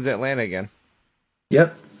the ones in Atlanta again.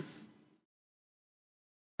 Yep.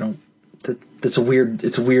 That's a weird.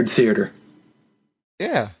 It's a weird theater.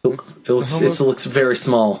 Yeah, it looks very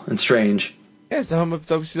small and strange. Yeah, it's the home of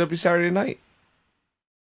WCW Saturday Night.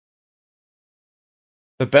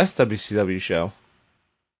 The best WCW show.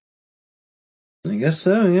 I guess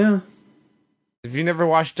so, yeah. Have you never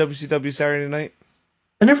watched WCW Saturday Night?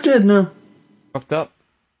 I never did, no. Fucked up.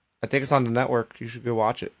 I think it's on the network. You should go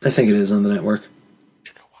watch it. I think it is on the network. You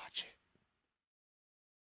should go watch it.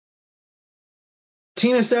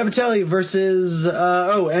 Tina Sabatelli versus,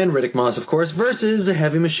 and Riddick Moss, of course, versus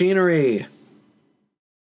Heavy Machinery.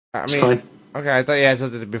 It's fine. Okay, I thought you had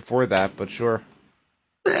something before that, but sure.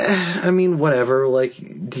 I mean, whatever.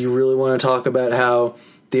 Do you really want to talk about how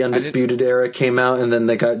the Undisputed Era came out and then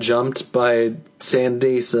they got jumped by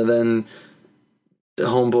Sandy, so then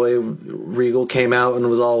homeboy Regal came out and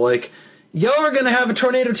was all like, y'all are going to have a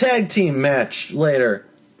tornado tag team match later.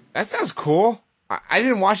 That sounds cool. I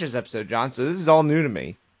didn't watch this episode, John, so this is all new to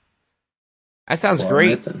me. That sounds great.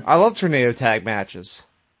 Nathan. I love tornado tag matches.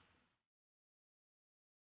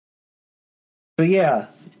 But yeah,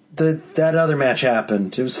 that other match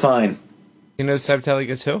happened. It was fine. You know Sabatelli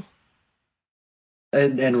against who?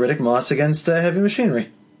 And Riddick Moss against Heavy Machinery.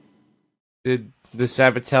 Did the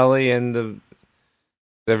Sabatelli and the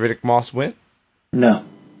Riddick Moss win? No.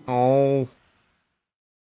 Oh.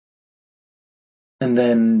 And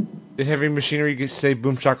then... Did Heavy Machinery say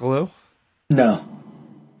Boom Shakaloo? No.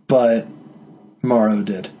 But Morrow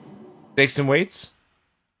did. Stakes and weights?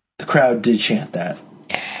 The crowd did chant that.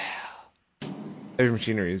 Yeah. Heavy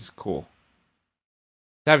Machinery is cool.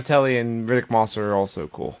 Sabatelli and Riddick Moss are also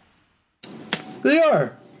cool. They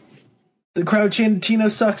are. The crowd chanted Tino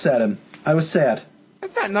sucks at him. I was sad.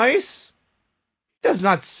 That's not nice. He does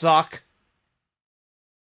not suck.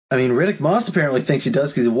 I mean, Riddick Moss apparently thinks he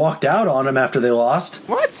does because he walked out on him after they lost.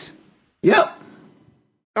 What? Yep.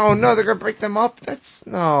 Oh no, they're gonna break them up?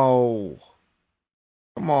 No.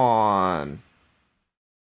 Come on.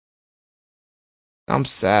 I'm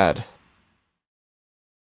sad.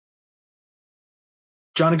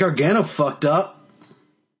 Johnny Gargano fucked up.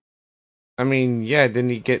 I mean, yeah, didn't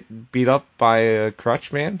he get beat up by a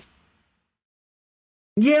crutch man?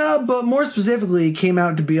 Yeah, but more specifically, he came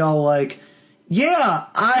out to be all like, yeah,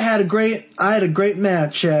 I had a great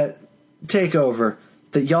match at TakeOver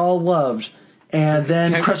that y'all loved, and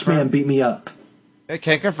then Crutchman beat me up. I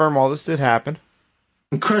can't confirm all this did happen.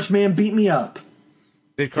 And Crutchman beat me up.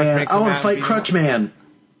 Did Crutchman and I want to fight Crutchman.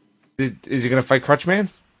 Is he going to fight Crutchman?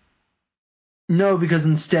 No, because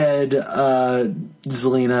instead,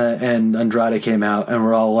 Zelina and Andrade came out and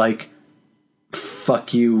were all like,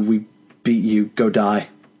 fuck you, we beat you, go die.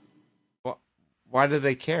 Well, Why do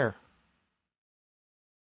they care?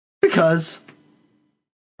 Because.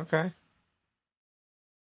 Okay.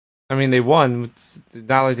 I mean, they won. It's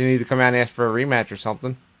not like they need to come out and ask for a rematch or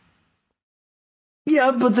something.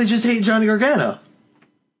 Yeah, but they just hate Johnny Gargano.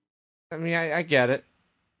 I mean, I get it.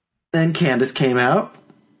 And Candice came out.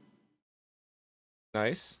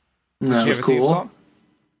 Nice. That was cool.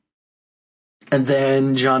 And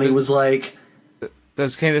then Johnny was like...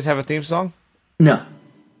 Does Candice have a theme song? No.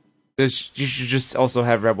 You should just also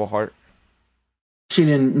have Rebel Heart. She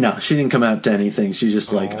didn't come out to anything. She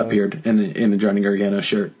just appeared in a Johnny Gargano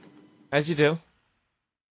shirt. As you do.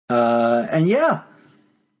 And yeah.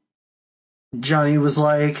 Johnny was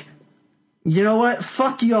like, you know what?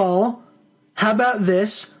 Fuck y'all. How about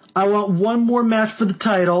this? I want one more match for the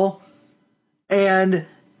title. And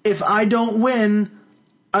if I don't win,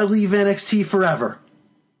 I leave NXT forever.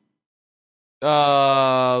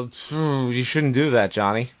 You shouldn't do that,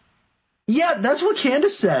 Johnny. Yeah, that's what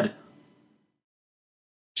Candice said.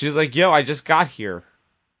 She's like, yo, I just got here.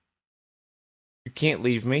 You can't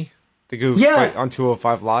leave me to go fight on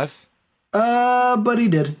 205 Live. But he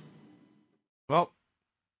did. Well,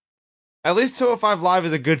 at least 205 Live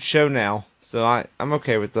is a good show now, so I'm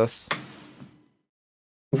okay with this.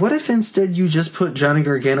 What if instead you just put Johnny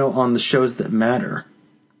Gargano on the shows that matter?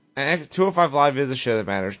 And 205 Live is a show that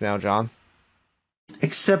matters now, John.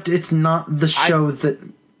 Except it's not the show that...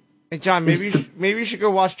 Hey, John, maybe you should go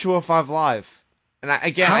watch 205 Live. And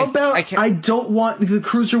I don't want the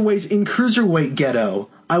cruiserweights in cruiserweight ghetto.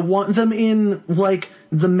 I want them in, like,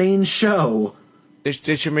 the main show. They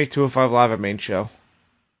should make 205 Live a main show.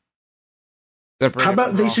 How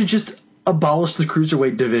about they should just abolish the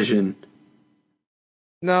cruiserweight division?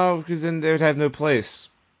 No, because then they would have no place.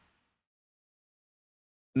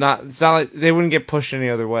 It's not like they wouldn't get pushed any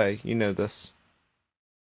other way. You know this.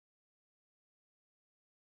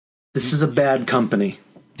 This is a bad company.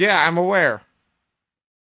 Yeah, I'm aware.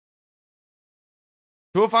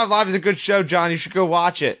 205 Live is a good show, John. You should go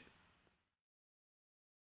watch it.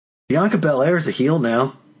 Bianca Belair is a heel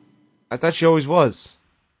now. I thought she always was.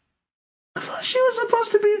 I thought she was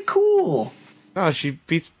supposed to be cool. No,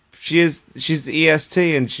 she's EST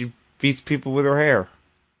and she beats people with her hair.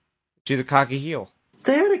 She's a cocky heel.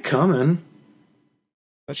 They had it coming.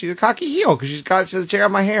 But she's a cocky heel because she says, check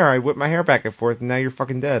out my hair. I whip my hair back and forth and now you're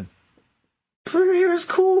fucking dead. But her hair is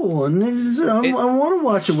cool and I want to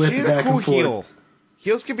watch it whip it back and forth. Heel.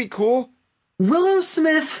 Heels can be cool. Willow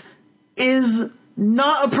Smith is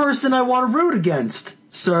not a person I want to root against,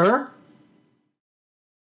 sir.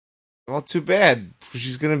 Well, too bad.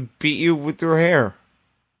 She's gonna beat you with her hair.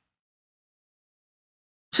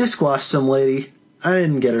 She squashed some lady. I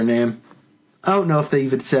didn't get her name. I don't know if they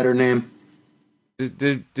even said her name.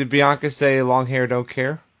 Did Bianca say long hair don't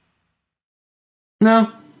care?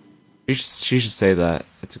 No. She should say that.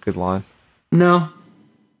 It's a good line. No.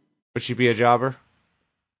 Would she be a jobber?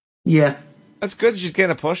 Yeah. That's good. She's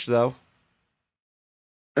getting a push, though.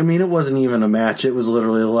 I mean, it wasn't even a match. It was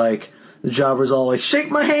literally like, the jobber's all like,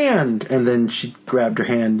 shake my hand! And then she grabbed her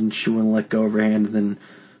hand and she wouldn't let go of her hand and then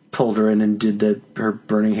pulled her in and did her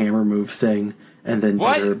burning hammer move thing. And then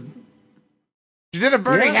what? She did a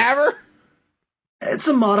burning hammer? It's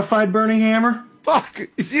a modified burning hammer. Fuck!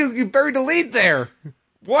 You buried the lead there!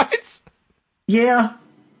 What? Yeah.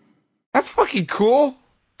 That's fucking cool.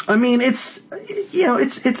 I mean, it's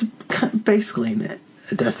basically a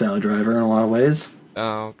Death Valley driver in a lot of ways.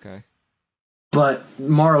 Oh, okay. But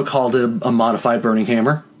Morrow called it a modified burning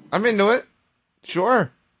hammer. I'm into it.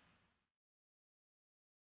 Sure.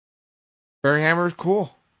 Burning hammer is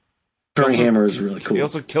cool. Burning hammer is really cool. He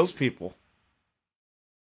also kills people.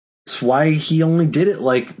 That's why he only did it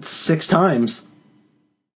like 6 times.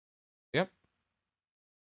 Yep.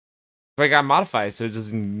 But I got modified, so it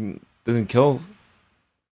doesn't kill.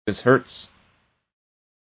 It just hurts.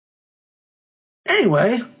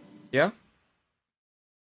 Anyway. Yeah.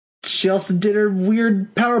 She also did her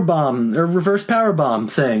weird powerbomb, or reverse powerbomb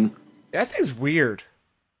thing. That thing's weird.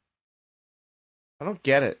 I don't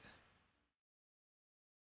get it.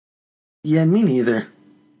 Yeah, me neither.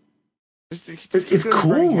 It's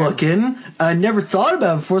cool looking. I never thought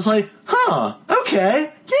about it before. It's like, huh,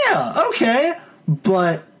 okay, yeah, okay.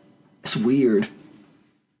 But it's weird.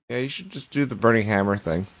 Yeah, you should just do the burning hammer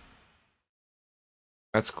thing.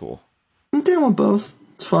 That's cool. I'm down with both.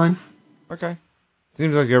 It's fine. Okay.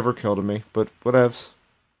 Seems like overkill to me, but whatevs.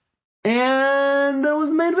 And that was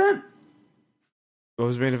the main event. What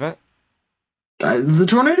was the main event? The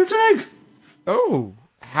tornado tag. Oh,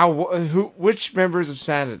 which members of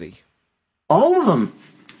Sanity? All of them.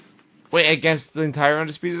 Wait, against the entire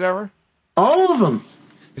Undisputed Era? All of them.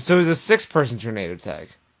 So it was a 6-person tornado tag.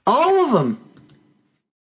 All of them.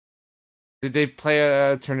 Did they play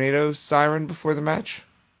a tornado siren before the match?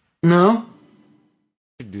 No,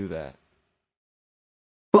 Should do that.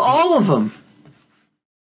 but all of them.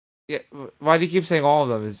 Yeah. Why do you keep saying all of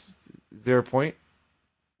them? Is there a point?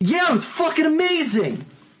 Yeah, it was fucking amazing.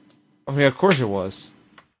 I mean, of course it was.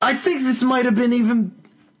 I think this might have been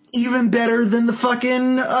even better than the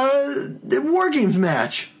fucking the War Games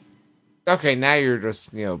match. Okay, now you're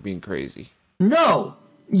just being crazy. No,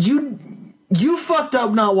 you fucked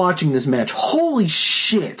up not watching this match. Holy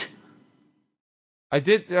shit. I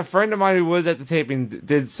did. A friend of mine who was at the taping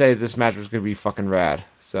did say this match was going to be fucking rad.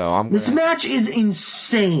 So This match is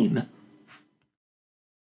insane.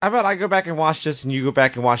 How about I go back and watch this, and you go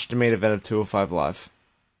back and watch the main event of 205 Live?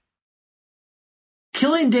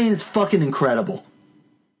 Killian Dane is fucking incredible.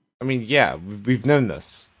 I mean, yeah, we've known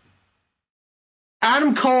this.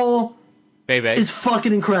 Adam Cole Baby is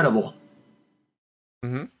fucking incredible.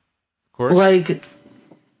 Mm-hmm. Of course. Like, Did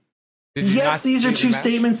you yes, not these see are the two match?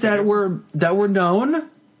 statements that were known,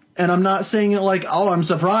 and I'm not saying it like, oh, I'm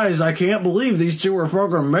surprised. I can't believe these two are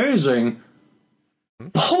fucking amazing.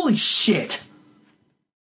 Holy shit.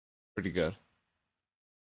 Pretty good.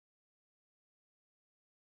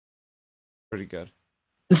 Pretty good.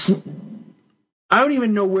 I don't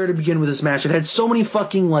even know where to begin with this match. It had so many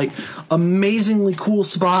fucking, like, amazingly cool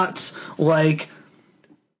spots. Like,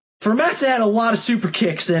 for a match that had a lot of super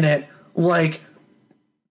kicks in it, like,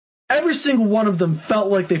 every single one of them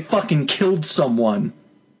felt like they fucking killed someone.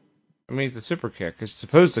 I mean, it's a super kick. It's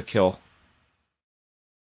supposed to kill.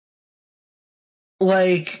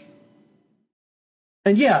 Like,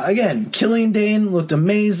 and yeah, again, Killian Dane looked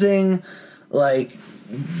amazing. Like,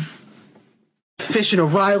 Fish and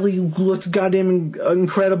O'Reilly looked goddamn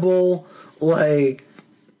incredible. Like,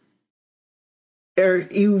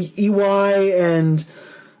 EY and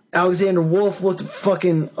Alexander Wolf looked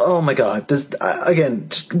fucking. Oh my god! This again.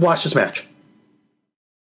 Just watch this match.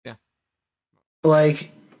 Yeah.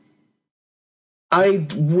 Like, I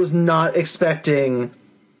was not expecting.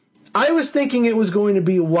 I was thinking it was going to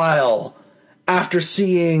be a while after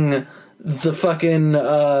seeing the fucking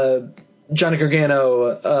Johnny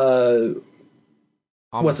Gargano.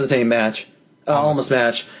 What's his name match? Almost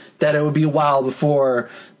match. That it would be a while before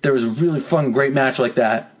there was a really fun, great match like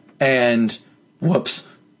that. And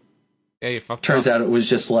whoops. Yeah, you fucked Turns up. out it was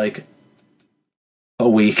just like a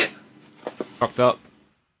week. Fucked up.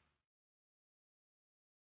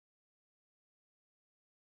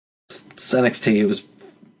 It's NXT. It was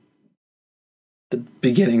the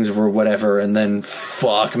beginnings or whatever, and then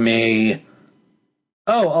fuck me.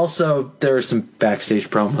 Oh, also, there were some backstage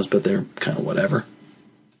promos, but they're kind of whatever.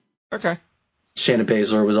 Okay. Shayna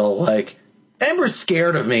Baszler was all like, Ember's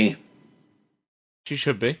scared of me. She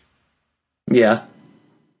should be. Yeah.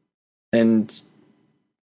 And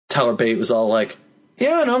Tyler Bate was all like,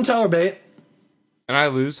 yeah, no, I'm Tyler Bate. And I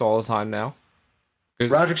lose all the time now.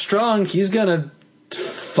 Roderick Strong, he's gonna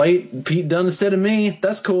fight Pete Dunne instead of me.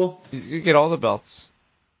 That's cool. He's gonna get all the belts.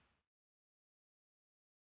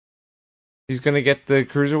 He's gonna get the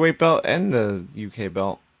Cruiserweight belt and the UK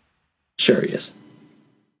belt. Sure he is.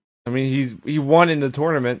 I mean, he won in the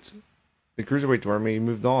tournament. The Cruiserweight tournament, he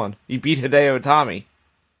moved on. He beat Hideo Itami.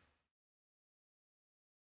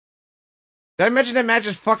 Did I mention that match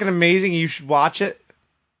is fucking amazing? You should watch it.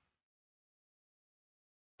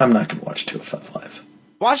 I'm not gonna watch 205 Live.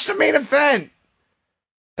 Watch the main event.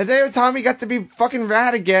 Hideo Itami got to be fucking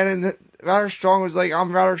rad again, and Roderick Strong was like,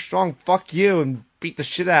 I'm Roderick Strong, fuck you, and beat the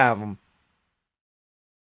shit out of him.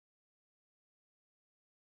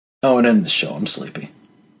 Oh, and end the show. I'm sleepy.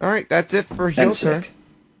 Alright, that's it for heel And turn. sick.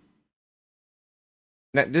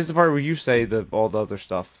 Now, this is the part where you say all the other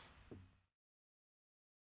stuff.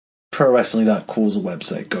 ProWrestling.cool is a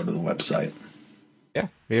website. Go to the website. Yeah,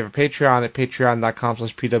 we have a Patreon at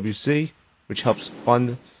patreon.com/PWC, which helps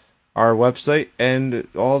fund our website and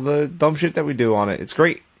all the dumb shit that we do on it. It's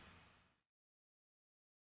great.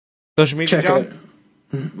 Social media, Check John?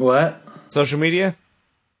 it. What? Social media?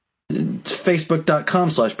 It's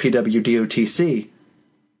Facebook.com/PWDOTC.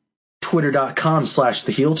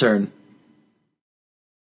 Twitter.com/The Heel Turn.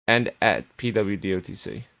 And at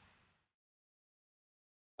PWDOTC.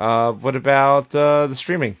 What about the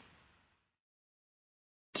streaming?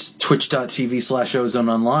 It's Twitch.tv/Ozone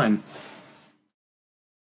Online.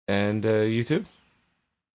 And YouTube?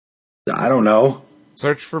 I don't know.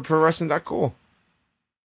 Search for ProWrestling.cool.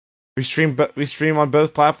 We stream on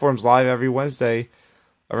both platforms live every Wednesday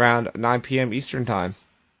around 9 p.m. Eastern Time.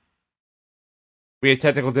 We had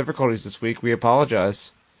technical difficulties this week. We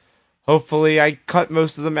apologize. Hopefully I cut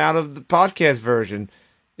most of them out of the podcast version.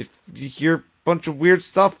 If you hear a bunch of weird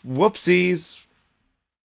stuff, whoopsies.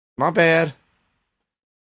 My bad.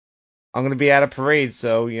 I'm gonna be at a parade,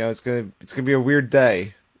 so it's gonna be a weird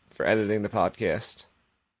day for editing the podcast.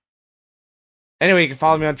 Anyway, you can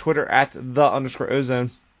follow me on Twitter at @the_ozone.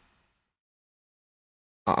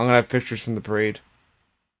 I'm gonna have pictures from the parade.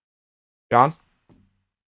 John?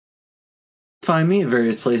 Find me at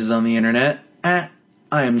various places on the internet at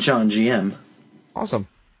I am John GM. Awesome.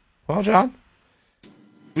 Well, John,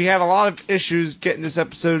 we had a lot of issues getting this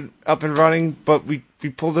episode up and running, but we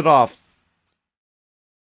pulled it off.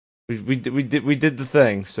 We did the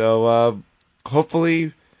thing. So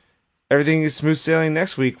hopefully everything is smooth sailing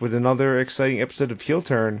next week with another exciting episode of Heel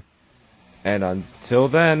Turn. And until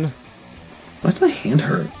then, why does my hand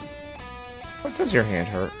hurt? What does your hand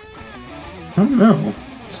hurt? I don't know.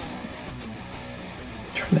 Just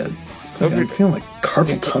trying to. Like I'm feeling like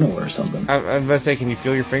carpal tunnel or something. I'm going to say, can you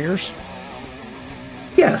feel your fingers?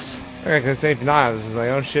 Yes. Okay, because if you're not, I was like,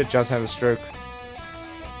 oh shit, John's having a stroke.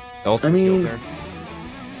 I mean,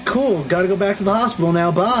 cool. Gotta go back to the hospital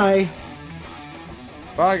now. Bye.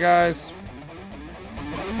 Bye, guys.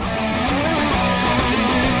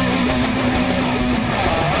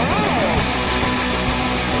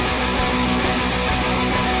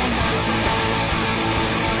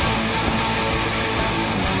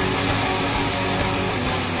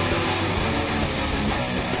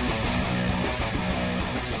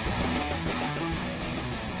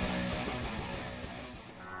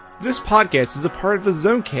 This podcast is a part of the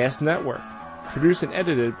Zonecast Network, produced and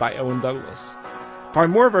edited by Owen Douglas.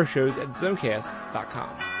 Find more of our shows at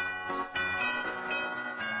zonecast.com.